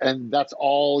family and that's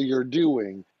all you're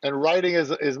doing. And writing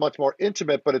is much more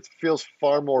intimate, but it feels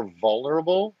far more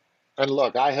vulnerable. And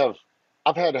look, I've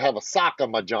had to have a sock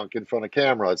on my junk in front of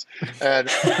cameras and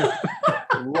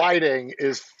writing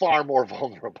is far more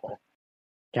vulnerable.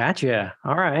 Gotcha.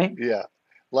 All right. Yeah.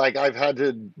 Like I've had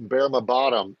to bare my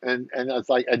bottom and it's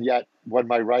like, and yet when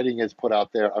my writing is put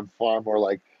out there, I'm far more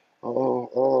like,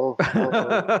 oh.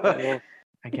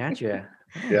 I gotcha.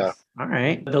 Nice. Yeah. All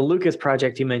right. The Lucas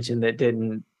project you mentioned that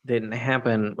didn't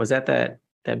happen, was that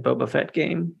Boba Fett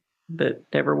game that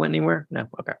never went anywhere? No.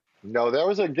 Okay. No, there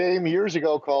was a game years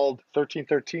ago called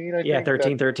 1313, I think. Yeah,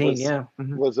 1313. Yeah.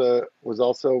 Mhm. Was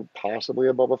also possibly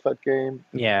a Boba Fett game.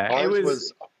 Yeah. Ours It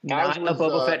was not ours a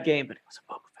Boba Fett game, but it was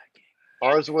a Boba Fett game.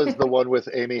 Ours was the one with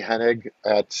Amy Hennig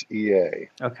at EA.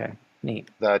 Okay. Neat.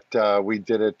 That we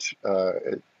did it.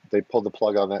 They pulled the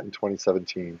plug on that in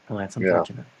 2017. Well, that's Yeah.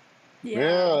 unfortunate.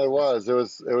 Yeah, it was. It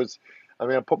was. I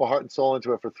mean, I put my heart and soul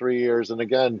into it for 3 years. And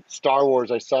again, Star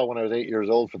Wars I saw when I was 8 years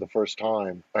old for the first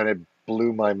time, and it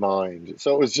blew my mind.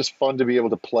 So it was just fun to be able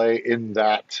to play in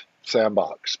that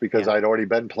sandbox because Yeah. I'd already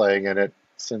been playing in it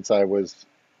since I was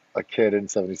a kid in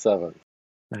 77,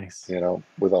 Nice.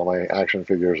 with all my action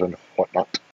figures and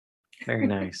whatnot. Very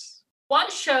nice.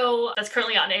 What show that's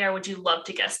currently on air would you love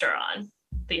to guest star on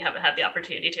that you haven't had the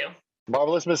opportunity to?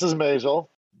 Marvelous Mrs. Maisel.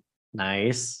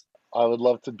 Nice. I would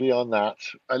love to be on that.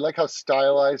 I like how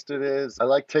stylized it is. I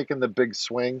like taking the big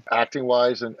swing acting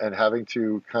wise and having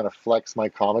to kind of flex my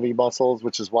comedy muscles,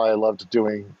 which is why I loved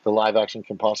doing the live action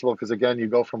Kim Possible. Because again, you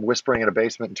go from whispering in a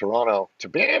basement in Toronto to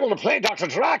being able to play Dr.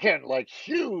 Draken, like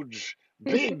huge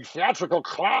big theatrical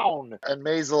clown. And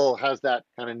Maisel has that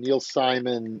kind of Neil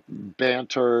Simon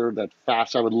banter, that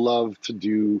fast. I would love to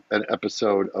do an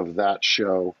episode of that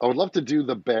show. I would love to do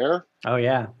The Bear. Oh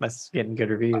yeah, that's getting good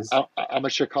reviews. I'm a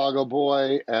Chicago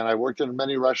boy, and I worked in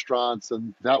many restaurants,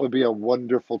 and that would be a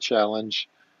wonderful challenge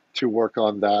to work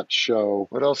on that show.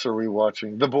 What else are we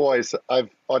watching? The Boys. I've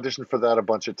auditioned for that a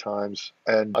bunch of times,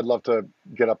 and I'd love to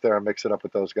get up there and mix it up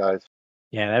with those guys.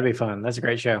 Yeah, that'd be fun. That's a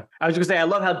great show. I was going to say, I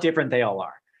love how different they all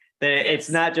are. That it's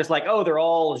not just like, oh, they're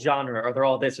all genre or they're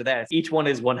all this or that. Each one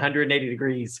is 180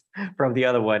 degrees from the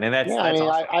other one, and that's awesome.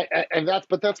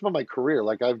 But that's been my career.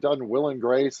 Like I've done Will and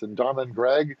Grace and Dharma and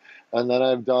Greg, and then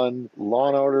I've done Law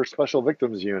and Order Special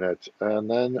Victims Unit, and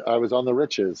then I was on The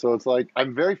Riches. So it's like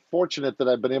I'm very fortunate that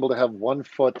I've been able to have one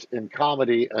foot in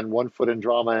comedy and one foot in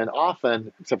drama, and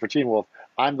often, except for Teen Wolf,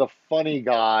 I'm the funny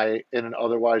guy in an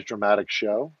otherwise dramatic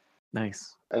show.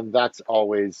 Nice. And that's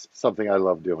always something I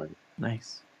love doing.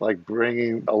 Nice. Like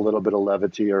bringing a little bit of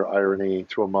levity or irony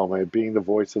to a moment, being the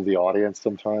voice of the audience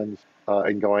sometimes,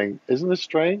 and going, isn't this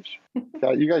strange?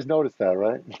 You guys notice that,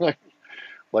 right?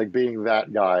 Like being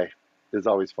that guy is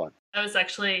always fun. I was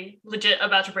actually legit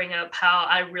about to bring up how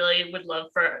I really would love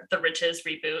for The Riches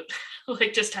reboot,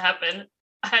 like just to happen.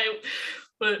 I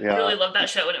would really love that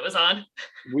show when it was on.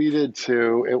 We did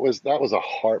too. That was a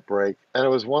heartbreak. And it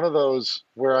was one of those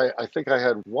where I think I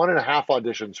had 1.5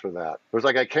 auditions for that. It was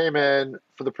like I came in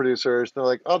for the producers, and they're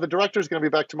like, oh, the director's going to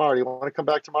be back tomorrow. Do you want to come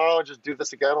back tomorrow and just do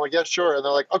this again? I'm like, yeah, sure. And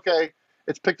they're like, okay,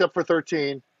 it's picked up for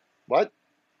 13. What?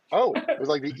 Oh, it was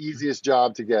like the easiest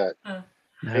job to get.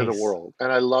 In the world.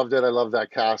 And I loved it. I love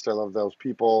that cast. I love those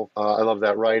people. I love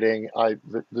that writing.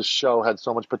 The show had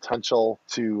so much potential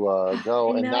to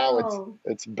go. And now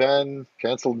it's been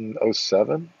canceled in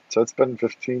 2007. So it's been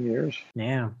 15 years.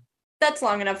 Yeah. That's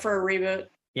long enough for a reboot.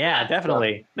 Yeah,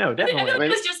 definitely. No, definitely. I feel like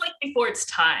it was just like before its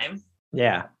time.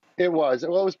 Yeah. It was.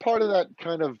 Well, it was part of that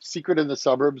kind of Secret in the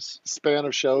Suburbs span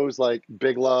of shows like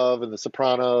Big Love and The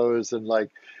Sopranos and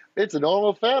like, it's a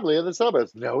normal family in the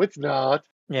suburbs. No, it's not.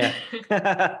 Yeah.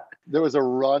 There was a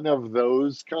run of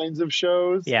those kinds of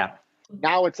shows. Yeah.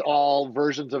 Now it's all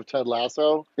versions of Ted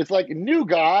Lasso. It's like new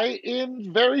guy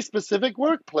in very specific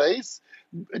workplace.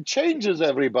 It changes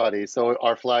everybody. So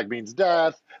Our Flag Means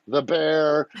Death, The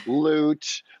Bear,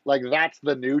 Loot. Like that's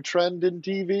the new trend in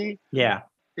TV. Yeah.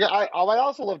 Yeah, I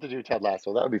also love to do Ted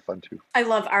Lasso. That would be fun too. I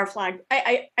love Our Flag.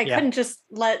 I couldn't just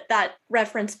let that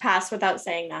reference pass without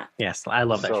saying that. Yes, I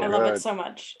love that show. I love it so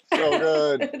much. So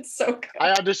good. It's so good.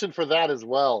 I auditioned for that as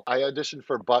well. I auditioned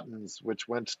for Buttons, which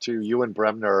went to Ewan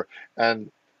Bremner, and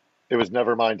it was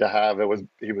never mine to have.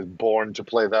 He was born to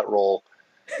play that role.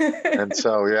 And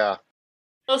so, yeah.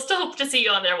 I'll still hope to see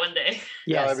you on there one day.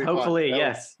 Yes, hopefully.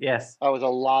 Yes. That was a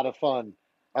lot of fun.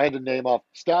 I had to name off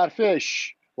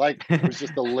Starfish. Like it was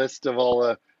just a list of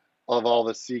all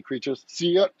the sea creatures.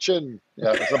 Sea urchin.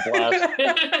 Yeah, it was a blast.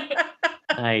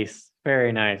 Nice.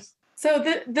 Very nice. So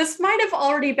this might have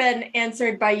already been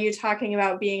answered by you talking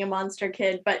about being a monster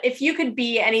kid, but if you could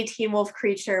be any Teen Wolf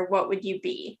creature, what would you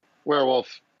be?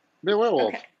 Werewolf. Be a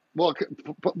werewolf. Okay. Well,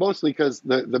 mostly because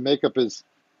the makeup is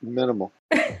minimal.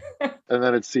 And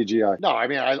then it's CGI. No, I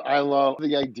mean, I love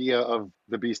the idea of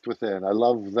the beast within. I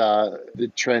love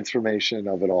the transformation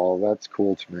of it all. That's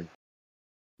cool to me.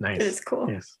 Nice. It is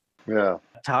cool. Yes. Yeah.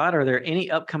 Todd, are there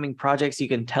any upcoming projects you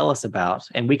can tell us about?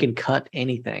 And we can cut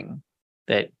anything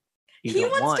that he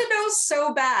wants to know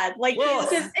so bad. Like,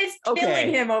 it's killing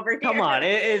him over here. Come on.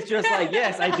 It's just like,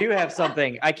 yes, I do have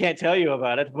something. I can't tell you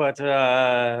about it, but,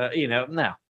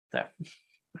 no. So.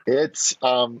 It's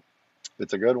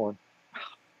a good one.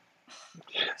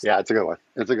 Yeah, it's a good one.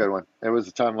 It's a good one. It was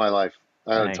a time of my life.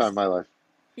 I had a time of my life.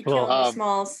 You killing me,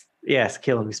 Smalls. Yes,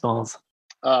 killing me, Smalls.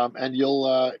 And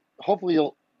hopefully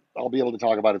I'll be able to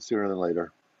talk about it sooner than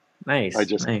later. Nice. They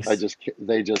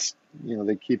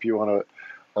keep you on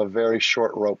a very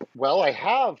short rope. Well, I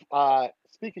have,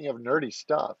 speaking of nerdy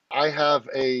stuff, I have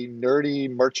a nerdy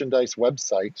merchandise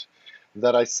website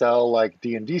that I sell like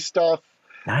D&D stuff.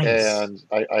 Nice. And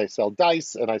I sell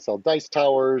dice, and I sell dice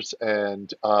towers,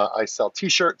 and I sell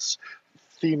T-shirts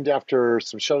themed after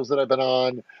some shows that I've been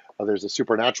on. There's a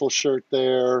Supernatural shirt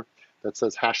there that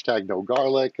says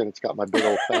 #NoGarlic, and it's got my big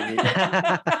old thing.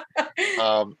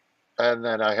 And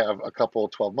then I have a couple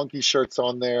 12 Monkeys shirts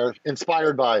on there,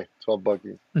 inspired by 12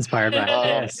 Monkeys. Inspired by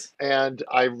yes. And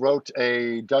I wrote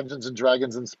a Dungeons and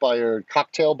Dragons inspired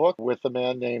cocktail book with a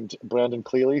man named Brandon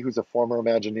Cleary, who's a former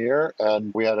Imagineer.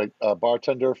 And we had a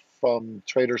bartender from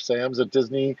Trader Sam's at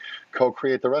Disney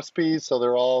co-create the recipes. So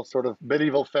they're all sort of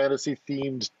medieval fantasy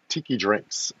themed tiki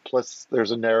drinks. Plus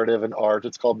there's a narrative and art.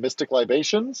 It's called Mystic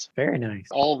Libations. Very nice.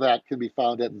 All that can be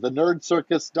found at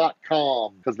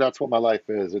thenerdcircus.com because that's what my life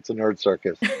is. It's a nerd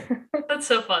circus. That's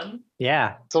so fun.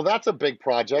 Yeah. So that's a big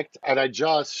project. And I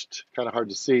just, kind of hard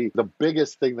to see, the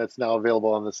biggest thing that's now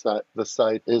available on the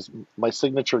site is my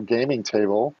signature gaming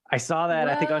table. I saw that,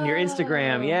 I think, on your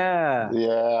Instagram. Yeah.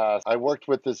 Yeah. I worked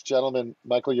with this gentleman,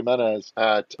 Michael Jimenez,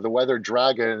 at The Weathered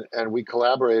Dragon, and we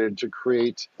collaborated to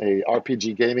create a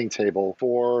RPG gaming table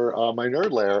for my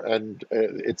Nerd Lair. And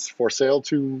it's for sale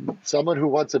to someone who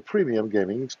wants a premium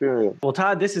gaming experience. Well,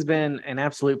 Todd, this has been an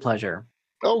absolute pleasure.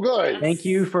 Oh, good. Thank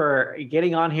you for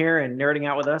getting on here and nerding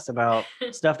out with us about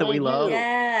stuff that we love.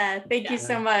 Yeah, thank you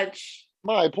so much.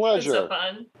 My pleasure. It's so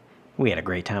fun. We had a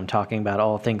great time talking about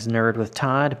all things nerd with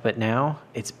Todd, but now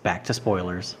it's back to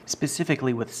spoilers.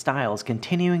 Specifically with Styles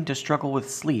continuing to struggle with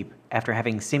sleep after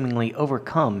having seemingly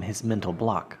overcome his mental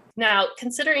block. Now,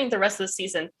 considering the rest of the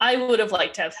season, I would have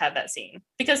liked to have had that scene.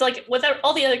 Because, like, with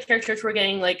all the other characters we're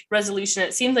getting, like, resolution,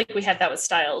 it seems like we had that with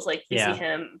Styles. Like, we see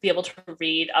him be able to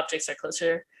read objects are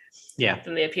closer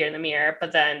than they appear in the mirror,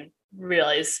 but then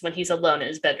realize when he's alone in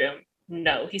his bedroom,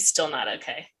 no, he's still not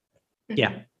okay.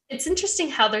 Yeah. It's interesting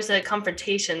how there's a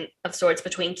confrontation of sorts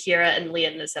between Kira and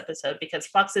Leah in this episode, because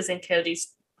foxes and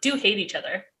coyotes do hate each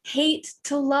other. Hate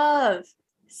to love.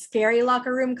 Scary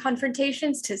locker room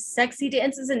confrontations to sexy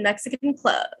dances in Mexican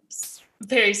clubs.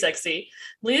 Very sexy.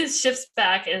 Leah shifts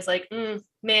back and is like,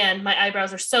 man, my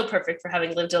eyebrows are so perfect for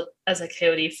having lived as a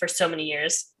coyote for so many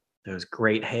years. Those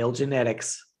great Hale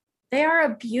genetics. They are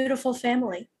a beautiful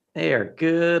family. They are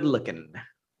good looking.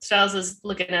 Styles is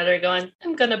looking at her going,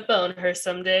 I'm going to bone her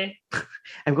someday.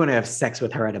 I'm going to have sex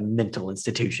with her at a mental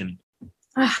institution.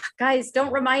 Guys,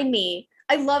 don't remind me.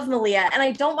 I love Malia, and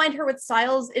I don't mind her with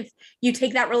Styles if you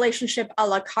take that relationship a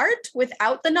la carte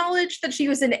without the knowledge that she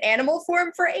was in animal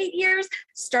form for 8 years,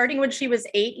 starting when she was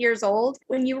 8 years old.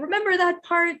 When you remember that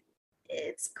part,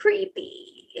 it's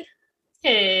creepy.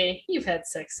 Hey, you've had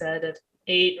sex ed at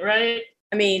 8, right?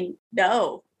 I mean,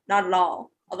 no, not at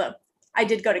all. Although I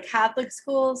did go to Catholic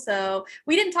school, so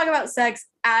we didn't talk about sex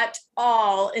at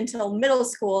all until middle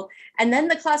school. And then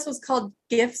the class was called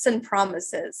Gifts and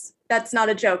Promises. That's not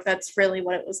a joke. That's really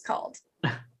what it was called.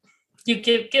 You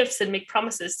give gifts and make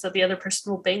promises so the other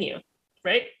person will bang you,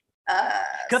 right?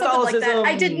 Something like that.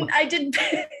 I didn't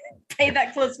pay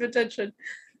that close of attention.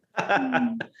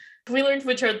 We learned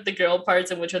which are the girl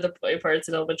parts and which are the boy parts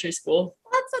in elementary school.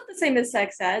 Well, that's not the same as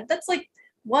sex ed. That's like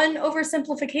one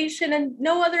oversimplification and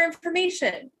no other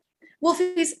information.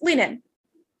 Wolfies, lean in.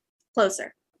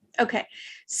 Closer. Okay.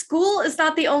 School is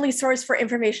not the only source for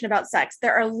information about sex.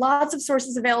 There are lots of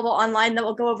sources available online that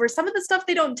will go over some of the stuff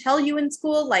they don't tell you in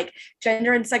school, like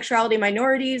gender and sexuality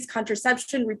minorities,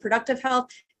 contraception, reproductive health,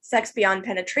 sex beyond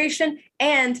penetration,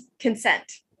 and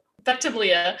consent. Back to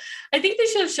Leah. I think they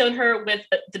should have shown her with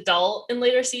the doll in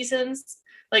later seasons.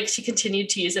 Like, she continued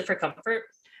to use it for comfort.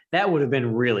 That would have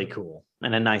been really cool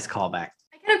and a nice callback.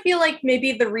 I kind of feel like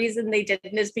maybe the reason they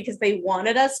didn't is because they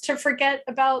wanted us to forget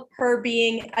about her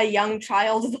being a young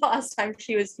child the last time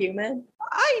she was human.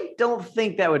 I don't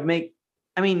think that would make,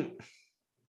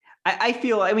 I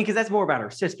feel, because that's more about her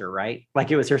sister, right?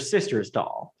 Like, it was her sister's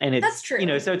doll. And it's, that's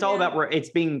true. So it's all about where it's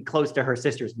being close to her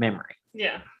sister's memory.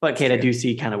 Yeah. But Kate, I do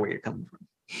see kind of where you're coming from.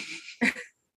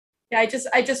 Yeah, I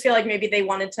just feel like maybe they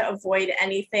wanted to avoid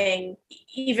anything,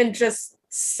 even just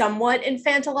somewhat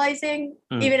infantilizing,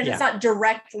 even if it's not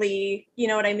directly, you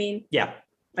know what I mean? Yeah,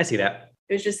 I see that.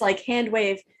 It was just like hand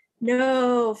wave.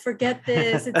 No, forget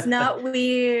this. It's not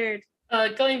weird.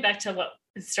 Going back to what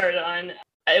it started on,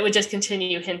 it would just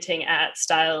continue hinting at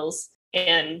Styles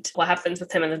and what happens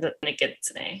with him and then it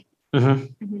gets an A.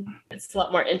 Mm-hmm. It's a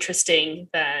lot more interesting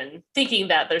than thinking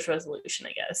that there's resolution,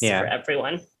 I guess, for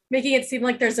everyone. Making it seem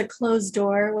like there's a closed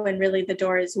door when really the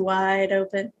door is wide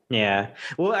open. Yeah.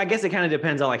 Well, I guess it kind of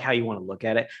depends on like how you want to look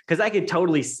at it. Because I could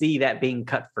totally see that being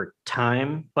cut for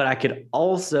time, but I could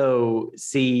also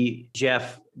see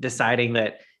Jeff deciding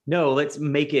that, no, let's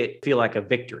make it feel like a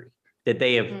victory, that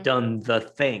they have done the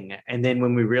thing. And then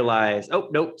when we realize, oh,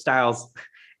 nope, Styles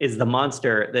is the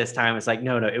monster this time, it's like,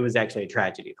 no, it was actually a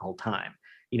tragedy the whole time.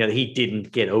 He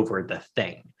didn't get over the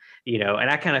thing. And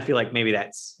I kind of feel like maybe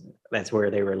that's where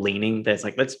they were leaning. That's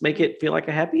like, let's make it feel like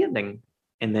a happy ending.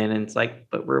 And then it's like,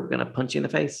 but we're going to punch you in the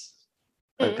face.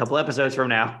 a couple episodes from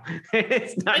now.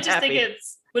 It's not I just think happy.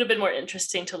 it's would have been more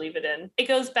interesting to leave it in. It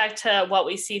goes back to what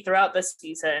we see throughout this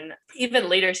season, even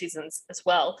later seasons as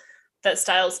well, that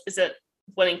Stiles isn't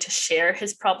wanting to share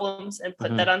his problems and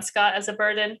put that on Scott as a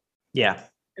burden. Yeah.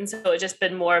 And so it's just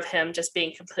been more of him just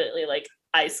being completely like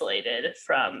isolated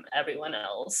from everyone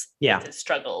else with his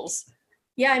struggles.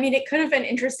 Yeah, I mean, it could have been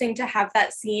interesting to have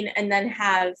that scene and then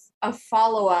have a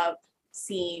follow-up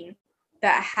scene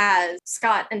that has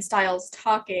Scott and Stiles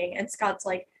talking, and Scott's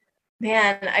like,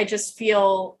 man, I just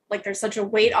feel like there's such a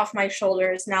weight off my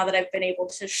shoulders now that I've been able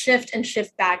to shift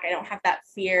back. I don't have that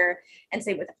fear. And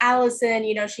same with Allison,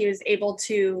 you know, she was able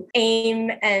to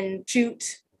aim and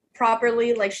shoot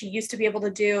properly like she used to be able to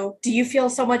do. Do you feel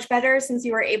so much better since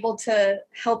you were able to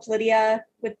help Lydia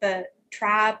with the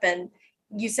trap? And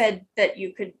you said that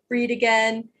you could breathe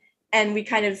again. And we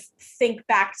kind of think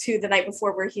back to the night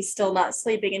before where he's still not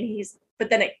sleeping, and but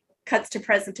then it cuts to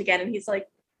present again, and he's like,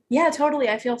 yeah, totally.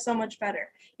 I feel so much better.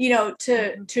 You know,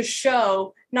 to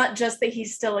show not just that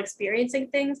he's still experiencing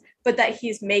things, but that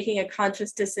he's making a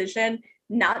conscious decision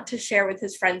not to share with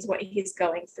his friends what he's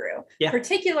going through. Yeah.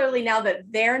 Particularly now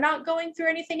that they're not going through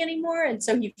anything anymore. And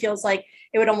so he feels like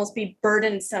it would almost be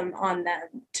burdensome on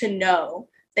them to know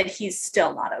that he's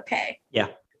still not okay. Yeah.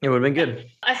 It would have been good.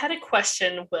 I had a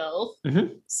question, Will.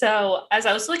 Mm-hmm. So as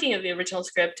I was looking at the original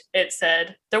script, it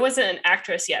said there wasn't an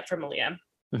actress yet for Malia.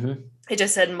 Mm-hmm. It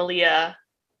just said Malia,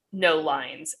 no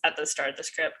lines at the start of the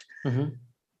script. Mm-hmm.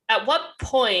 At what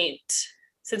point,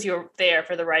 since you were there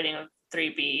for the writing of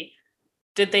 3B,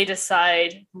 did they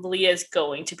decide Malia is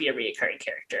going to be a recurring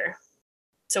character?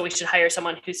 So we should hire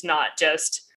someone who's not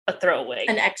just a throwaway.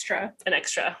 An extra.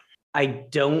 I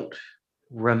don't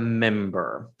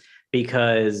remember,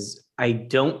 because I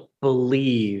don't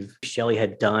believe Shelley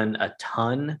had done a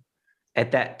ton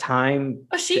at that time.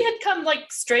 Oh, she had come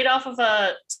like straight off of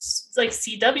a like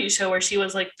CW show where she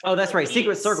was like, oh, that's right.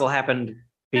 Secret Circle happened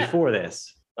before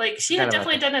this. Like she had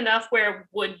definitely done enough where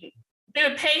they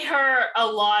would pay her a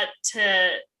lot to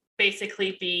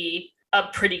basically be a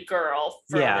pretty girl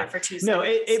for 2 seasons. No,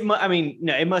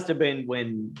 it must have been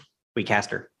when we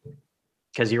cast her.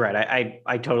 Because you're right.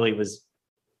 I totally was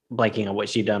blanking on what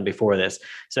she'd done before this.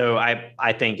 So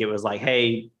I think it was like,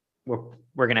 hey,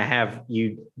 we're going to have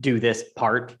you do this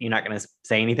part. You're not going to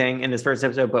say anything in this first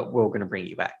episode, but we're going to bring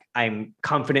you back. I'm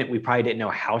confident we probably didn't know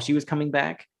how she was coming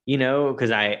back, you know,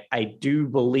 because I do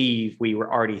believe we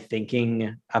were already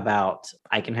thinking about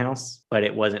Eichen House, but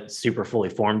it wasn't super fully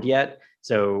formed yet.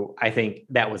 So I think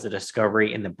that was a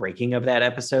discovery in the breaking of that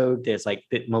episode. That's like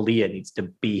that Malia needs to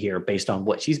be here based on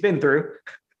what she's been through.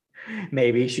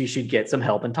 Maybe she should get some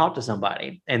help and talk to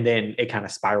somebody. And then it kind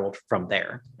of spiraled from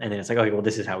there. And then it's like, okay, well,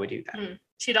 this is how we do that.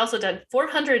 She'd also done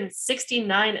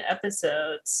 469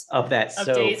 episodes of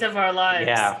Days of Our Lives.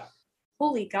 Yeah.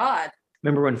 Holy God.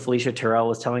 Remember when Felicia Terrell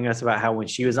was telling us about how when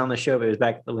she was on the show, it was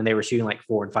back when they were shooting like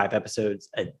 4 and 5 episodes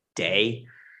a day,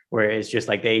 where it's just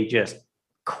like they just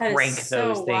crank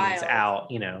those things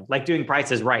out, you know, like doing Price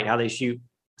is Right, how they shoot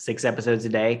 6 episodes a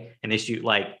day and they shoot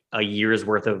like a year's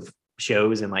worth of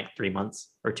shows in like 3 months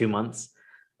or 2 months.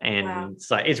 And it's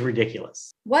like, it's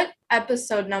ridiculous. What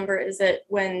episode number is it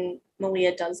when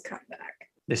Malia does come back?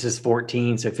 This is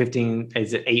 14. So 15,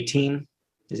 is it 18?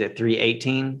 Is it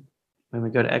 318 when we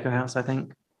go to Echo House, I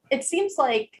think? It seems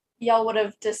like y'all would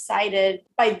have decided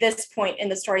by this point in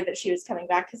the story that she was coming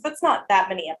back, because that's not that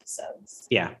many episodes.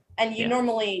 Yeah. And you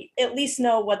normally at least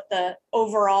know what the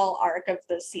overall arc of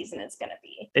the season is going to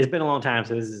be. It's been a long time,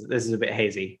 so this is a bit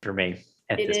hazy for me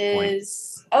at this point.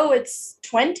 Oh, it's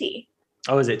 20.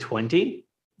 Oh, is it 20?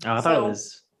 Oh, I thought it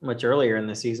was much earlier in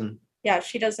the season. Yeah,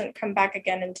 she doesn't come back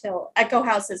again until Echo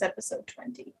House is episode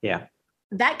 20. Yeah.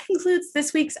 That concludes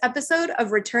this week's episode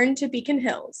of Return to Beacon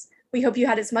Hills. We hope you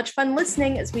had as much fun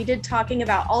listening as we did talking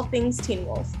about all things Teen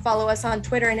Wolf. Follow us on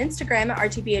Twitter and Instagram at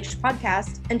RTBH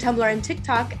Podcast and Tumblr and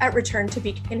TikTok at Return to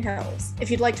Beacon Hills. If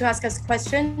you'd like to ask us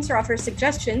questions or offer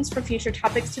suggestions for future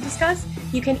topics to discuss,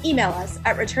 you can email us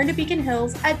at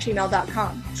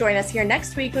returntobeaconhills@gmail.com. Join us here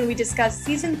next week when we discuss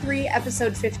Season 3,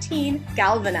 Episode 15,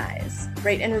 Galvanize.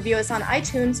 Rate and review us on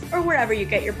iTunes or wherever you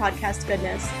get your podcast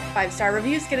goodness. 5-star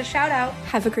reviews get a shout out.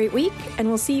 Have a great week, and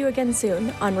we'll see you again soon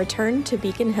on Return to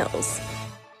Beacon Hills.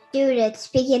 Dude, it's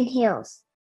Beacon Hills.